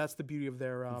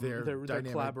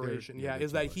collaboration.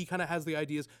 Is that he kind of has the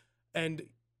ideas, and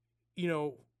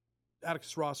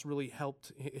Atticus Ross really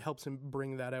helps him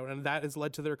bring that out, and that has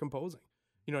led to their composing.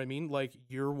 You know what I mean? Like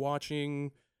you're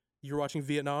watching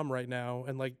Vietnam right now,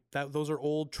 and like that, those are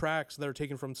old tracks that are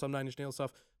taken from some 9 Inch Nails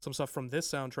stuff, some stuff from this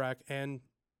soundtrack, and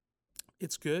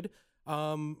it's good.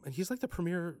 And he's like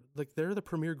they're the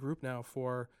premier group now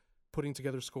for putting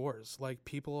together scores. Like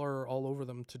people are all over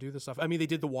them to do this stuff. I mean, they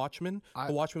did The Watchmen.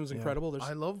 The Watchmen was incredible.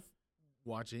 I love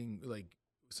watching like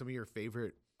some of your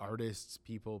favorite artists,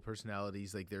 people,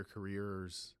 personalities, like their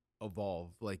careers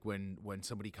evolve. Like when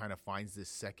somebody kind of finds this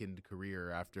second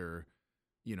career after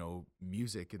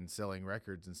music and selling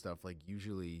records and stuff, like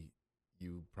usually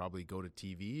you probably go to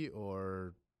TV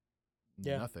or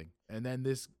nothing. And then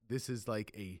this is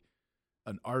like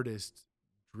an art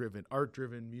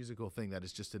driven musical thing that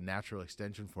is just a natural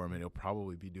extension for him, and he'll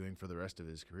probably be doing for the rest of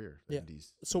his career. Yeah.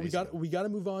 So we got to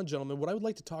move on, gentlemen. What I would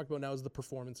like to talk about now is the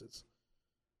performances.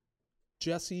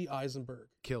 Jesse Eisenberg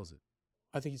kills it.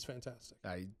 I think he's fantastic.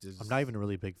 I'm not even a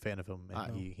really big fan of him,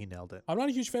 and he nailed it. I'm not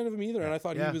a huge fan of him either, and I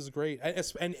thought he was great.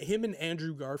 And him and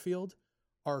Andrew Garfield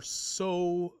are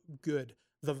so good.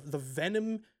 The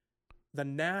venom,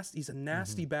 he's a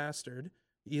nasty bastard.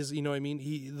 He's,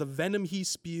 the venom he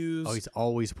spews. Oh, he's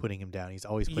always putting him down. He's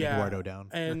always putting Eduardo down.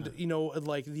 And,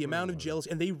 like the amount of jealousy,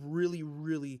 and they really,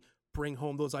 really bring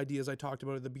home those ideas I talked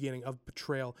about at the beginning of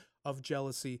betrayal, of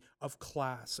jealousy, of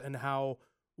class, and how,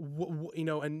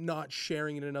 and not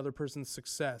sharing in another person's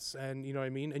success, and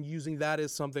and using that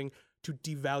as something to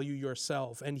devalue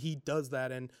yourself. And he does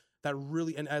that, and that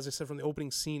really, and as I said from the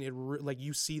opening scene, it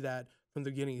you see that from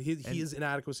the beginning. His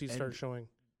inadequacies start showing.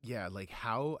 Yeah, like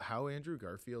how Andrew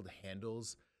Garfield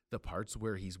handles the parts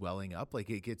where he's welling up, like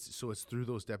it's through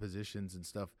those depositions and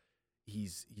stuff.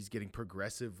 He's getting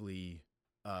progressively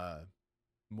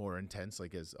more intense,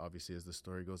 like as the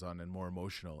story goes on, and more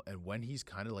emotional. And when he's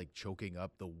kind of like choking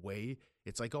up, the way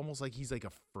it's like almost like he's like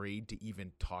afraid to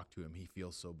even talk to him. He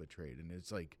feels so betrayed, and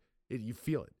it's like you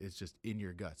feel it. It's just in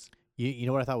your guts. You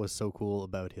know what I thought was so cool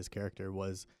about his character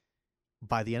was,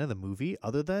 by the end of the movie,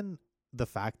 other than the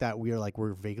fact that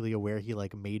we're vaguely aware he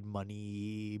like made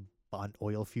money on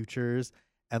oil futures,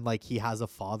 and like he has a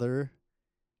father,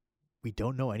 we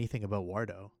don't know anything about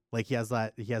Wardo. Like he has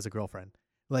a girlfriend.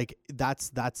 Like that's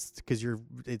because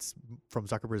it's from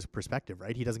Zuckerberg's perspective,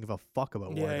 right? He doesn't give a fuck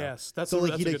about Wardo. Yes, that's so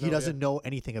like he doesn't know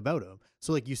anything about him.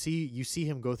 So like you see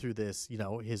him go through this,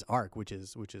 his arc, which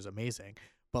is amazing,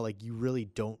 but like you really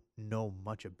don't know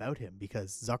much about him,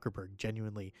 because Zuckerberg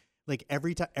genuinely, like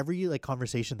every like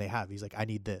conversation they have, he's like, I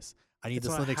need this. I need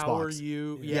this Linux box. How are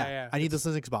you? Yeah. I need this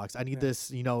Linux box. I need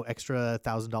this, extra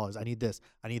 $1,000. I need this.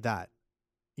 I need that.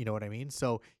 You know what I mean?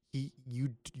 So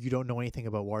you don't know anything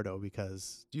about Wardo,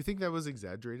 because. Do you think that was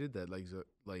exaggerated? That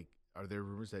like are there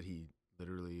rumors that he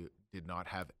literally did not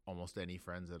have almost any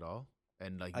friends at all?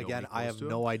 And like again, I have to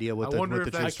no him? idea what I the wonder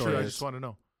if true that's story true. is. I just want to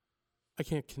know. I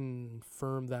can't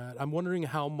confirm that. I'm wondering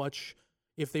how much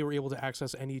if they were able to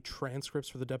access any transcripts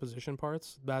for the deposition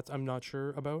parts. That I'm not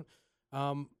sure about.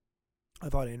 I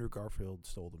thought Andrew Garfield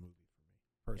stole the movie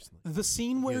for me personally. The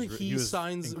scene where he was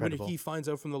incredible. when he finds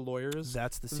out from the lawyers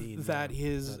That's the scene that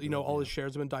his that all his yeah.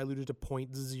 shares have been diluted to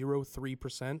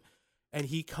 0.03%, and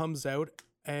he comes out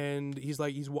and he's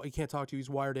like he can't talk to you. He's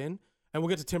wired in, and we'll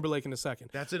get to Timberlake in a second.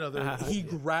 That's another.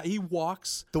 He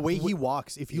walks The way he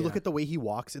walks, if you look Yeah. at the way he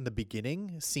walks in the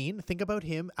beginning scene, think about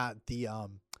him at the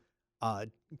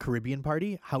Caribbean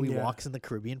party, how he Yeah. walks in the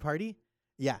Caribbean party.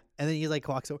 Yeah. And then he like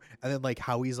walks over, and then like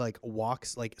how he's like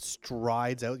walks, like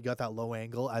strides out. You got that low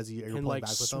angle as you're and pulling like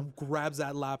back with him. grabs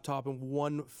that laptop in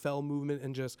one fell movement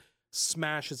and just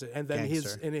smashes it. And then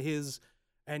Gangster.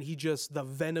 he just the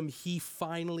venom he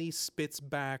finally spits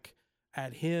back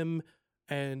at him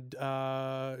and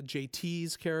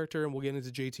JT's character, and we'll get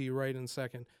into JT right in a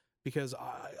second, because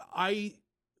I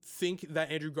think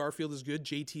that Andrew Garfield is good.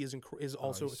 JT is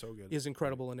also he's so good. is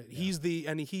incredible in it.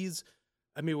 Yeah.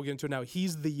 I mean, we'll get into it now.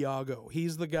 He's the Iago.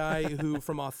 He's the guy who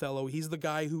from Othello. He's the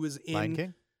guy who is in. Lion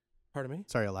King? Pardon me?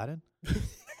 Sorry, Aladdin?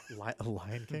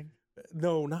 Lion King?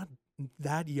 No, not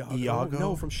that Iago. Iago?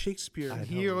 No, from Shakespeare. I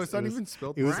know. It's not even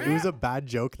spelled. It was a bad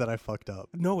joke that I fucked up.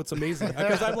 No, it's amazing.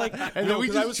 Because I'm like, and then we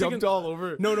because I just was jumped thinking, all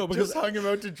over. No, because just hung him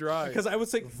out to dry. because I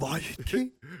was saying Lion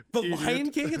King? the Idiot.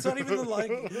 Lion King. It's not even the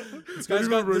Lion.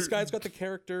 This guy's got the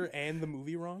character and the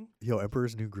movie wrong. Yo,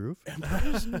 Emperor's New Groove?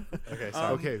 Okay,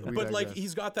 sorry. Okay, we but like digress.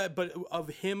 he's got that. But of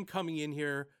him coming in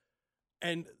here,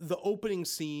 and the opening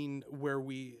scene where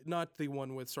not the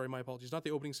one with my apologies, not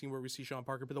the opening scene where we see Sean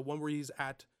Parker, but the one where he's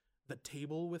at the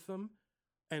table with them,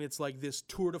 and it's like this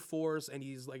tour de force, and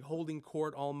he's like holding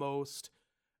court almost,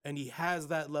 and he has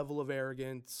that level of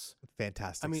arrogance.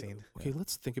 Fantastic I mean, scene. okay,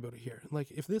 let's think about it here.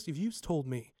 Like if you told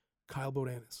me, Kyle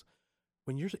Bodanis,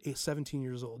 when you're 17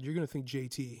 years old, you're gonna think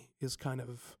JT is kind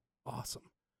of awesome,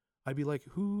 I'd be like,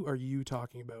 who are you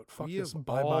talking about? Fuck this.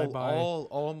 Bye. All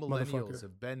millennials motherfucker.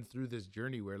 have been through this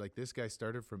journey where like this guy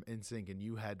started from NSYNC, and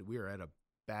we were at a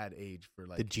bad age for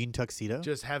like The jean tuxedo?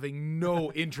 just having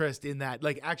no interest in that,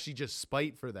 like actually just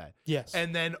spite for that. Yes.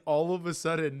 And then all of a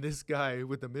sudden, this guy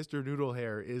with the Mr. Noodle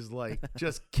hair is like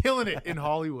just killing it in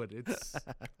Hollywood. It's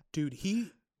Dude,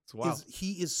 it's wild.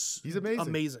 he's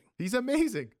amazing. He's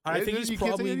amazing. I think he's You can't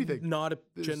say probably anything. not a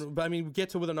general, but I mean, we get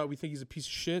to whether or not we think he's a piece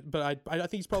of shit, but I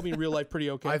think he's probably in real life pretty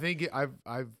okay. I think I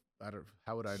don't.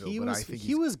 How would I know? But I think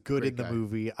he was good great in the guy.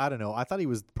 movie. I don't know. I thought he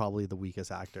was probably the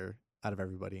weakest actor out of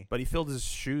everybody. But he filled his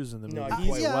shoes in the No, movie he's-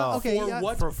 quite yeah, well. okay, for yeah.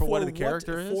 what For what the what-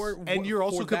 character is? And you're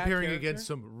also for that comparing character? against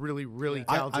some really, really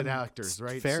I- talented I'm- actors,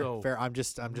 right? Fair, So fair. I'm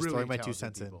just really throwing my 2 talented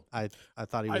cents people. in. I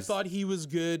thought he was. I thought he was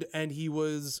good, and he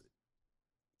was,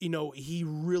 he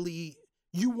really.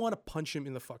 You want to punch him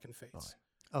in the fucking face.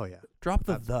 Oh yeah, Drop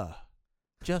the.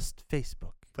 Just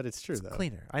Facebook. but it's true It's though.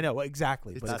 cleaner. I know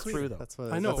exactly, It's but it's cleaner. true though. That's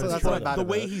what I know. That's, it's that's true. what I'm mad The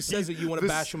way about. he says it, you want to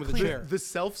bash him with a chair. The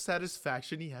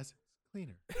self-satisfaction he has is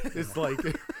cleaner. It's like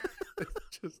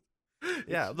it's just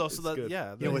Yeah, no, it's so that good.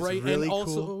 yeah, You know what's Right, really and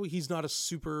also cool? he's not a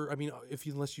super. I mean,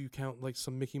 unless you count like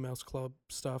some Mickey Mouse Club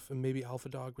stuff and maybe Alpha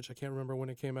Dog, which I can't remember when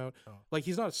it came out. Oh. Like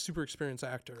he's not a super experienced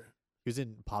actor. He was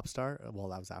in Popstar. Well,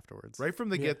 that was afterwards. right from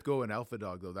the Yeah. get-go in Alpha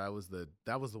Dog though. That was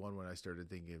the one when I started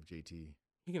thinking of JT.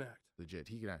 He can act. Legit,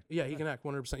 he can act. Yeah, he can act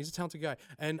 100%. He's a talented guy,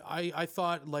 and I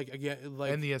thought like again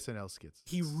like And the SNL skits.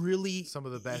 he really Some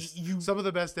of the best. You, Some of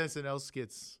the best SNL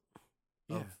skits.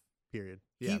 yeah. Of, Period.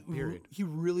 yeah. he, Period. He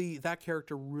really that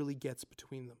character really gets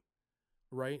between them,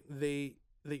 right? He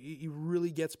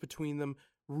really gets between them.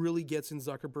 Really gets in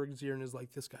Zuckerberg's ear and is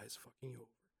like, "This guy's fucking you over.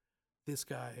 This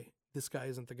guy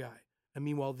isn't the guy." And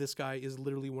meanwhile, this guy is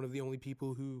literally one of the only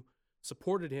people who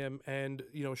supported him. And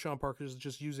Sean Parker's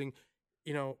just using,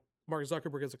 Mark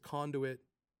Zuckerberg as a conduit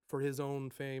for his own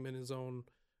fame and his own,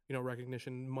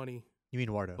 recognition, money. You mean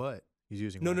Wardo? But He's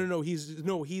using. No, Wardo.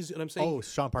 no, he's and I'm saying, Oh,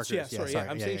 Sean Parker. yeah, sorry, sorry.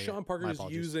 I'm saying Sean Parker My is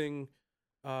apologies. using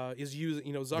Zuckerberg,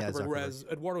 Zuckerberg. whereas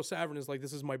Eduardo Saverin is like,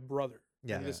 this is my brother.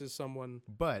 Yeah, and yeah. this is someone.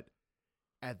 But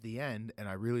at the end, and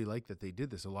I really like that they did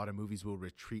this, a lot of movies will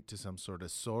retreat to some sort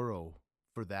of sorrow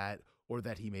for that, or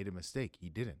that he made a mistake. He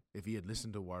didn't. If he had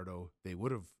listened to Wardo, they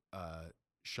would have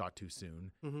shot too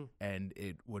soon, Mm-hmm. and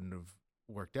it wouldn't have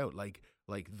worked out. Like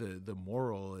the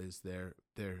moral is there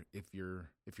if you're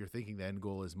thinking the end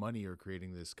goal is money or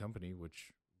creating this company,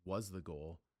 which was the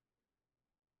goal,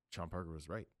 Sean Parker was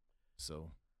right.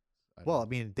 So Well, I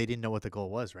mean, they didn't know what the goal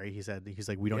was, right? He's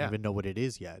like, we don't Yeah. even know what it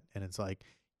is yet, and it's like,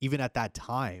 even at that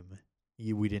time,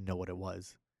 we didn't know what it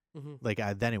was. Mm-hmm. Like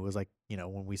then it was like,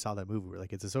 when we saw that movie, we're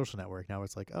like, it's a social network. Now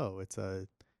it's like, oh, it's a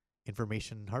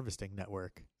information harvesting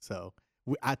network. So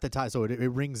at the time, so it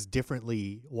rings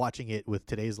differently watching it with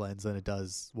today's lens than it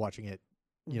does watching it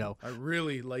you know, I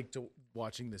really liked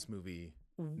watching this movie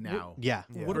now. yeah.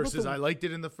 Yeah. What about Versus the- I liked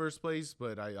it in the first place,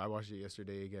 but I watched it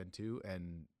yesterday again too,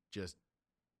 and just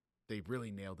they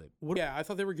really nailed it. Yeah, I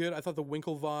thought they were good. I thought the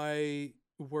Winklevi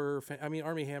were. I mean,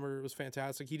 Armie Hammer was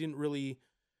fantastic. He didn't really,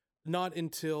 not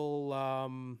until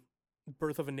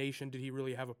Birth of a Nation did he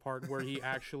really have a part where he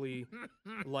actually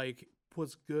like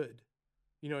was good.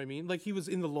 You know what I mean? Like he was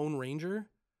in the Lone Ranger.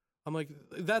 I'm like,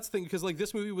 that's the thing, because like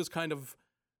this movie was kind of,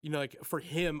 you know, like for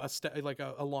him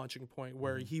a launching point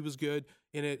where he was good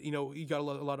in it. You know, he got a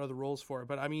lot of other roles for it,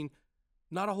 but I mean,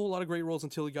 not a whole lot of great roles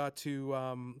until he got to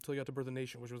Birth of a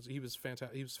Nation, which was he was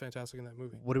fantastic. He was fantastic in that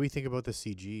movie. What do we think about the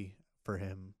CG for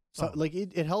him? So Oh. like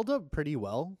it held up pretty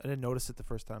well. I didn't notice it the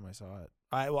first time I saw it.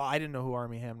 I didn't know who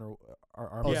Armie Hammer. Oh,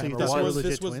 so you Hammer thought they were was.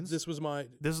 legit this was twins? this was my.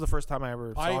 This is the first time I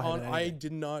ever saw him. in I anything.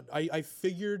 did not. I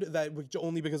figured that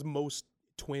only because most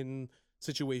twin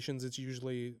situations, it's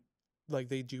usually like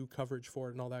they do coverage for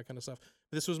it and all that kind of stuff.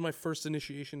 This was my first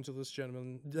initiation to this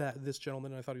gentleman.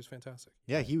 And I thought he was fantastic.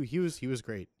 Yeah, he was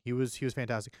great. He was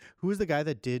fantastic. Who was the guy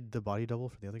that did the body double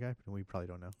for the other guy? We probably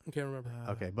don't know. I can't remember.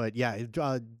 Okay, but yeah,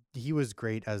 he was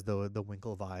great as the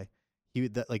Winklevi.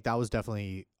 That was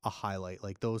definitely a highlight.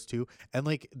 Like those two, and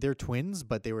like they're twins,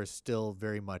 but they were still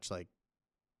very much like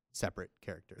separate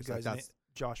characters. The Like guy's name,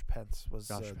 Josh Pence was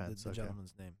Josh Pence, the okay.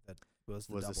 gentleman's name. That was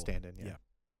the was a double. stand-in. Yeah.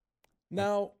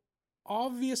 Now,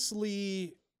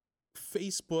 obviously,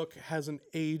 Facebook hasn't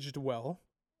aged well.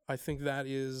 I think that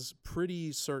is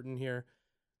pretty certain here.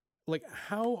 Like,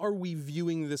 how are we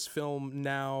viewing this film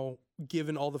now,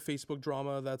 given all the Facebook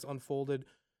drama that's unfolded?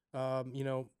 You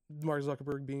know, Mark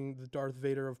Zuckerberg being the Darth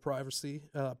Vader of privacy.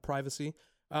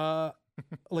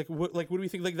 Like what do we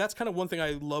think? Like that's kind of one thing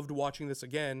I loved watching this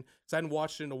again, because I hadn't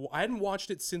watched it. I hadn't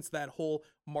watched it since that whole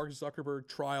Mark Zuckerberg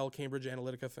trial, Cambridge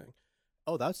Analytica thing.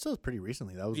 Oh, that was still pretty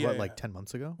recently. That was Yeah, like yeah. 10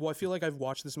 months ago. Well, I feel like I've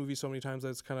watched this movie so many times that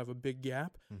it's kind of a big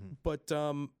gap. Mhm. But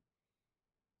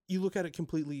you look at it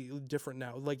completely different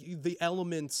now. Like the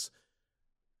elements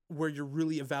where you're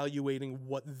really evaluating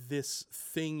what this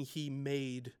thing he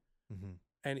made Mhm.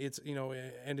 and its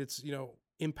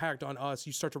impact on us,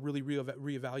 you start to really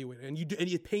reevaluate it, and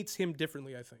it paints him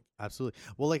differently. I think Absolutely.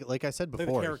 Well, like I said like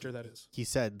before, the character that is.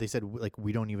 they said like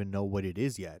we don't even know what it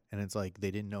is yet, and it's like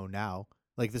they didn't know now.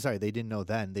 Like they didn't know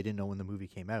then. They didn't know when the movie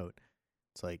came out.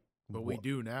 It's like, But we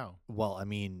do now. Well, I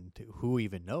mean, who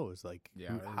even knows? Like,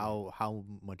 Yeah, I how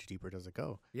much deeper does it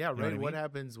go? Yeah, You know right. what I What mean?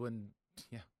 happens when?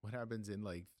 Yeah, what happens in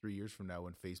like 3 years from now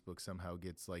when Facebook somehow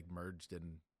gets like merged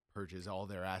and purges all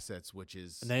their assets, which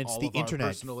is And then it's all the of our internet.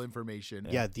 personal information.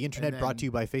 Yeah, the internet brought to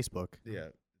you by Facebook, Yeah.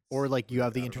 or like you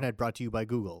have the I don't know. internet brought to you by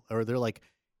Google, or they're like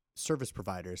service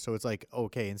providers. So it's like,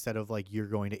 okay, instead of like you're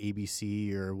going to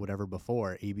ABC or whatever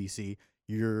before ABC,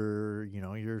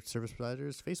 your service provider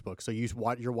is Facebook. So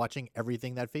you're watching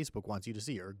everything that Facebook wants you to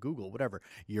see, or Google, whatever.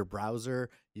 Your browser,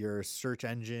 your search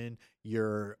engine,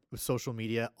 your social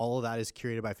media, all of that is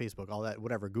curated by Facebook. All that,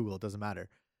 whatever, Google, it doesn't matter.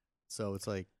 So it's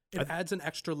like, It adds an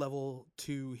extra level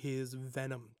to his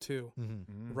venom too,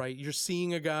 Mhm. right? You're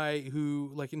seeing a guy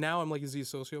who, like, now I'm like, is he a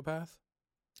sociopath?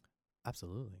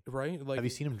 absolutely. Right? Like, Have you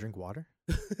seen him drink water?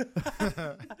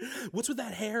 What's with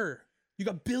that hair? You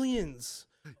got billions.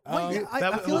 I feel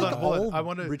hold like on, hold on. all I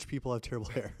wanna- rich people have terrible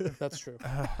hair. That's true.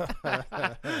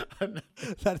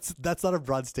 That's not a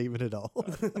broad statement at all.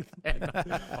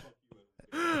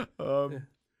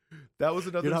 That was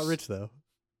another. You're not rich though.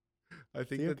 I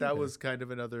think See, that okay. was kind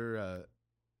of another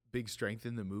big strength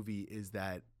in the movie is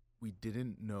that we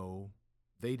didn't know,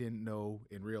 they didn't know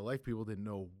in real life, people didn't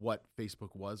know what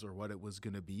Facebook was or what it was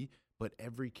going to be, but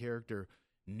every character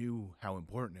knew how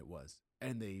important it was.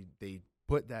 And they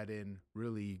put that in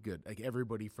really good. Like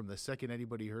everybody, from the second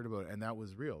anybody heard about it, and that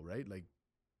was real, right? Like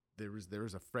there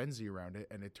was a frenzy around it,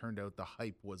 and it turned out the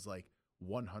hype was like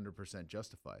 100%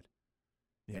 justified.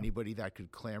 Yeah. Anybody that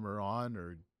could clamor on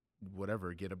or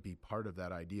whatever, get to be part of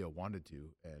that idea wanted to,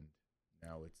 and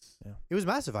now it's It was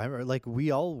massive. I remember, like,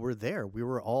 we all were there. We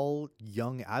were all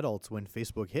young adults when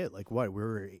Facebook hit. Like, what? We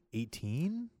were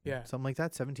 18? Yeah. Something like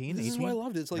that, 17, This 18? is why I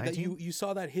loved it. It's like that 19? you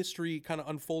saw that history kind of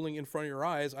unfolding in front of your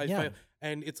eyes. Yeah.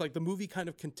 And it's like the movie kind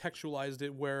of contextualized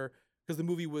it, where, because the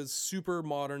movie was super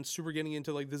modern, super getting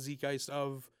into like the zeitgeist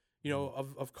of,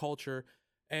 of culture.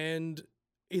 And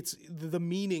it's the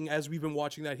meaning, as we've been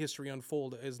watching that history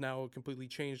unfold, is now completely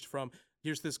changed from,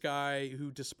 here's this guy who,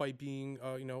 despite being,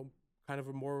 kind of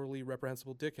a morally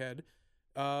reprehensible dickhead,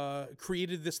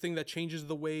 created this thing that changes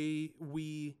the way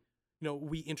we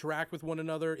interact with one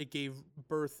another. It gave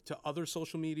birth to other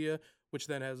social media, which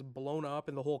then has blown up,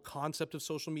 and the whole concept of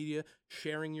social media,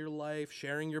 sharing your life,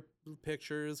 sharing your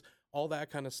pictures, all that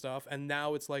kind of stuff. And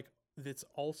now it's like it's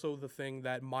also the thing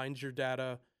that mines your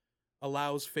data,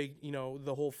 allows fake,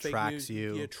 the whole fake Tracks news,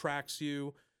 you. yeah, tracks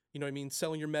you. You know what I mean?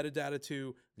 Selling your metadata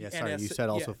to Yeah, sorry, you said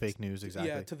also fake news, exactly.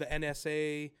 Yeah, to the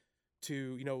NSA,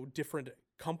 to different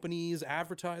companies,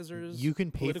 advertisers. You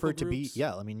can pay for it to be, groups.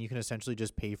 yeah. I mean, you can essentially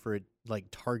just pay for it, like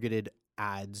targeted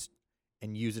ads,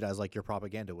 and use it as like your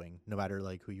propaganda wing, no matter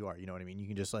like who you are. You know what I mean? You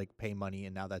can just like pay money,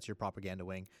 and now that's your propaganda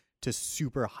wing to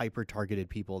super hyper targeted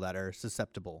people that are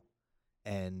susceptible,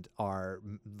 and are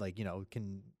like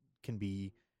can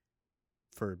be,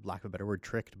 for lack of a better word,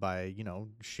 tricked by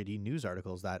shitty news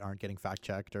articles that aren't getting fact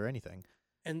checked or anything.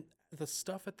 And the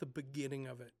stuff at the beginning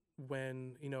of it,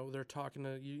 when they're talking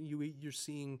to you're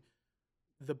seeing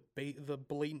the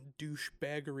blatant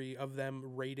douchebaggery of them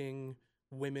rating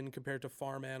women compared to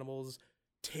farm animals,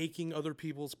 taking other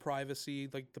people's privacy.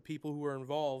 Like, the people who were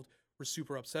involved were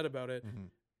super upset about it,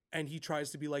 and he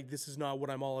tries to be like, this is not what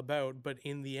I'm all about. But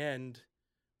in the end,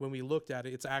 when we looked at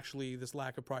it, it's actually this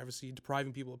lack of privacy,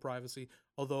 depriving people of privacy.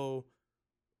 Although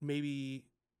maybe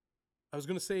I was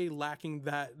going to say lacking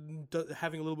that,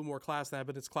 having a little bit more class than that,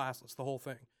 but it's classless, the whole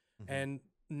thing. And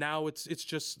now it's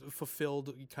just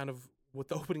fulfilled kind of what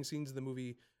the opening scenes of the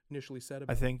movie initially said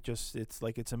about I think just it's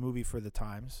a movie for the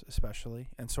times, especially,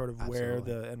 and sort of where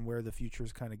the future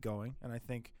is kind of going. And I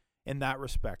think in that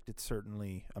respect, it's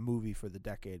certainly a movie for the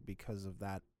decade because of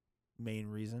that main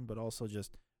reason, but also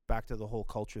just back to the whole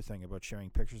culture thing about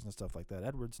sharing pictures and stuff like that.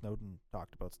 Edward Snowden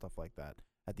talked about stuff like that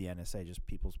at the NSA. Just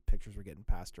people's pictures were getting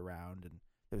passed around, and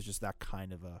there was just that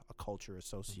kind of a culture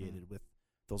associated with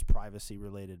those privacy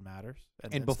related matters.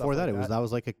 And before that, that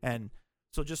was like a. And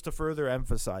so just to further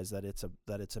emphasize that it's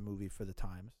a movie for the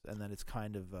times, and that it's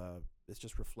kind of it's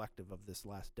just reflective of this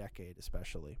last decade,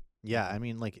 especially. Yeah, I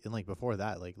mean, like before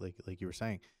that, like you were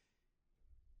saying,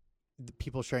 the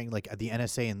people sharing like at the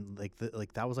NSA, and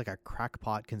like that was like a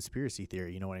crackpot conspiracy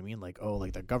theory. You know what I mean? Like, oh,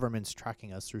 like the government's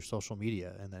tracking us through social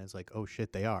media, and then it's like, oh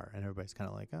shit, they are, and everybody's kind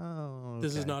of like, oh, okay.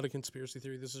 This is not a conspiracy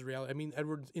theory. This is reality. I mean,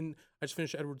 I just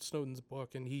finished Edward Snowden's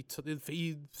book, and he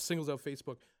singles out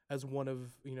Facebook as one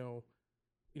of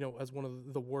as one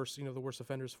of the worst the worst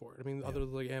offenders for it. I mean, other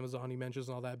like Amazon he mentions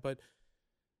and all that, but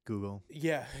Google.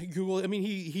 Yeah, Google. I mean,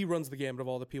 he runs the gamut of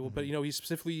all the people, but he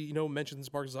specifically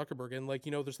mentions Mark Zuckerberg, and like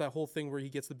there's that whole thing where he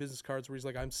gets the business cards where he's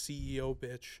like, I'm CEO,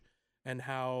 bitch, and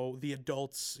how the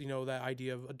adults, that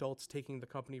idea of adults taking the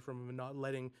company from him and not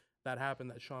letting that happen,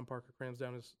 that Sean Parker crams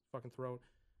down his fucking throat.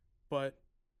 But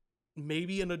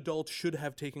maybe an adult should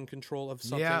have taken control of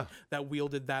something that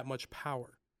wielded that much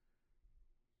power.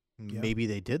 Maybe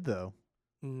they did though.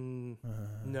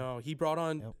 No, he brought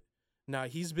on. Yep. Nah,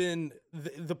 he's been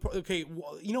okay.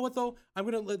 Well, you know what though? I'm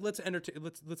gonna let's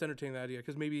entertain the idea,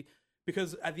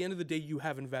 because at the end of the day, you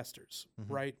have investors,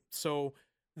 right? So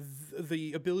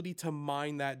the ability to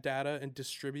mine that data and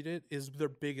distribute it is their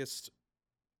biggest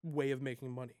way of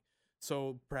making money.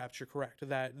 So perhaps you're correct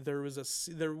that there was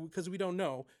because we don't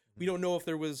know if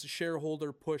there was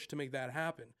shareholder push to make that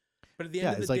happen. But at the end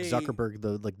of the day, it's like Zuckerberg,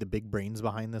 the big brains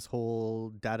behind this whole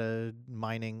data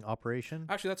mining operation.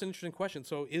 Actually, that's an interesting question.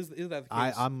 So is that the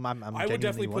case? I would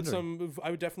definitely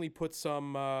put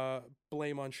some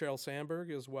blame on Sheryl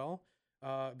Sandberg as well,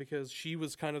 because she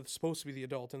was kind of supposed to be the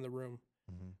adult in the room,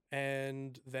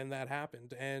 and then that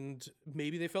happened, and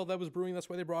maybe they felt that was brewing. That's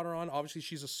why they brought her on. Obviously,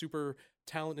 she's a super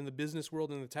talent in the business world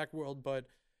and the tech world, but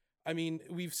I mean,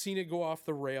 we've seen it go off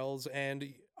the rails,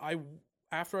 and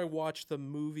after I watched the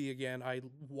movie again, I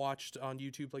watched on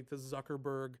YouTube like the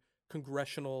Zuckerberg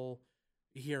congressional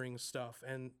hearing stuff,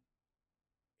 and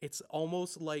it's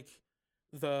almost like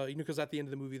because at the end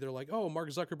of the movie they're like, oh, Mark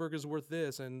Zuckerberg is worth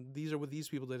this, and these are what these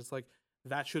people did. It's like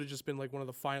that should have just been like one of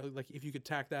the final, like if you could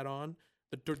tack that on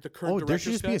the current. Oh, there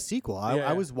should just be a sequel.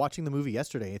 I was watching the movie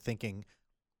yesterday thinking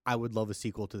I would love a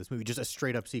sequel to this movie, just a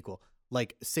straight up sequel.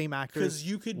 Like same actors, because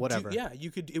you could whatever.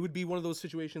 It would be one of those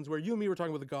situations where you and me were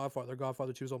talking about The Godfather.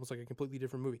 Godfather 2 is almost like a completely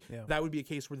different movie. Yeah. That would be a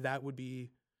case where that would be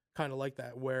kind of like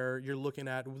that, where you're looking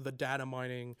at the data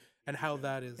mining and how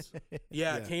that is.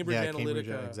 Cambridge Analytica, Cambridge,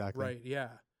 exactly. Right? Yeah,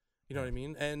 you know what I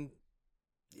mean. And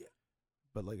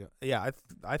but like,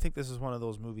 I think this is one of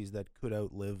those movies that could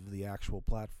outlive the actual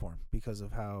platform because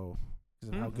of how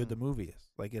good the movie is.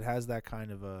 Like it has that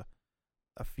kind of a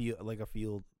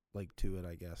feel to it,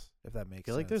 I guess, if that makes sense. I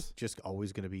feel like there's just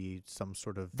always going to be some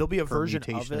sort of there'll be a version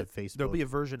of it. Facebook. There'll be a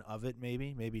version of it,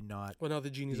 maybe not. Well, now the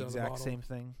genie's the out of the exact bottle. same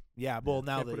thing. Yeah, well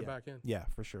now Can't they put it back in. Yeah,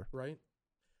 for sure. Right.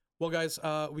 Well, guys,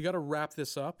 we got to wrap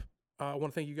this up. I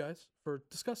want to thank you guys for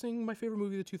discussing my favorite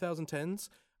movie, the 2010s.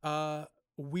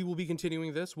 We will be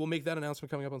continuing this. We'll make that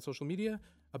announcement coming up on social media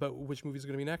about which movies are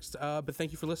going to be next. But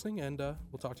thank you for listening, and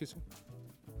we'll talk to you soon.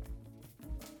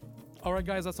 All right,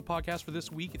 guys, that's the podcast for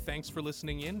this week. Thanks for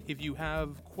listening in. If you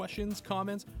have questions,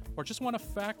 comments, or just want to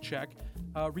fact check,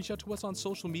 reach out to us on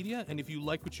social media. And if you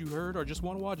like what you heard or just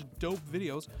want to watch dope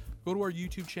videos, go to our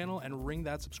YouTube channel and ring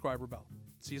that subscriber bell.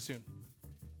 See you soon.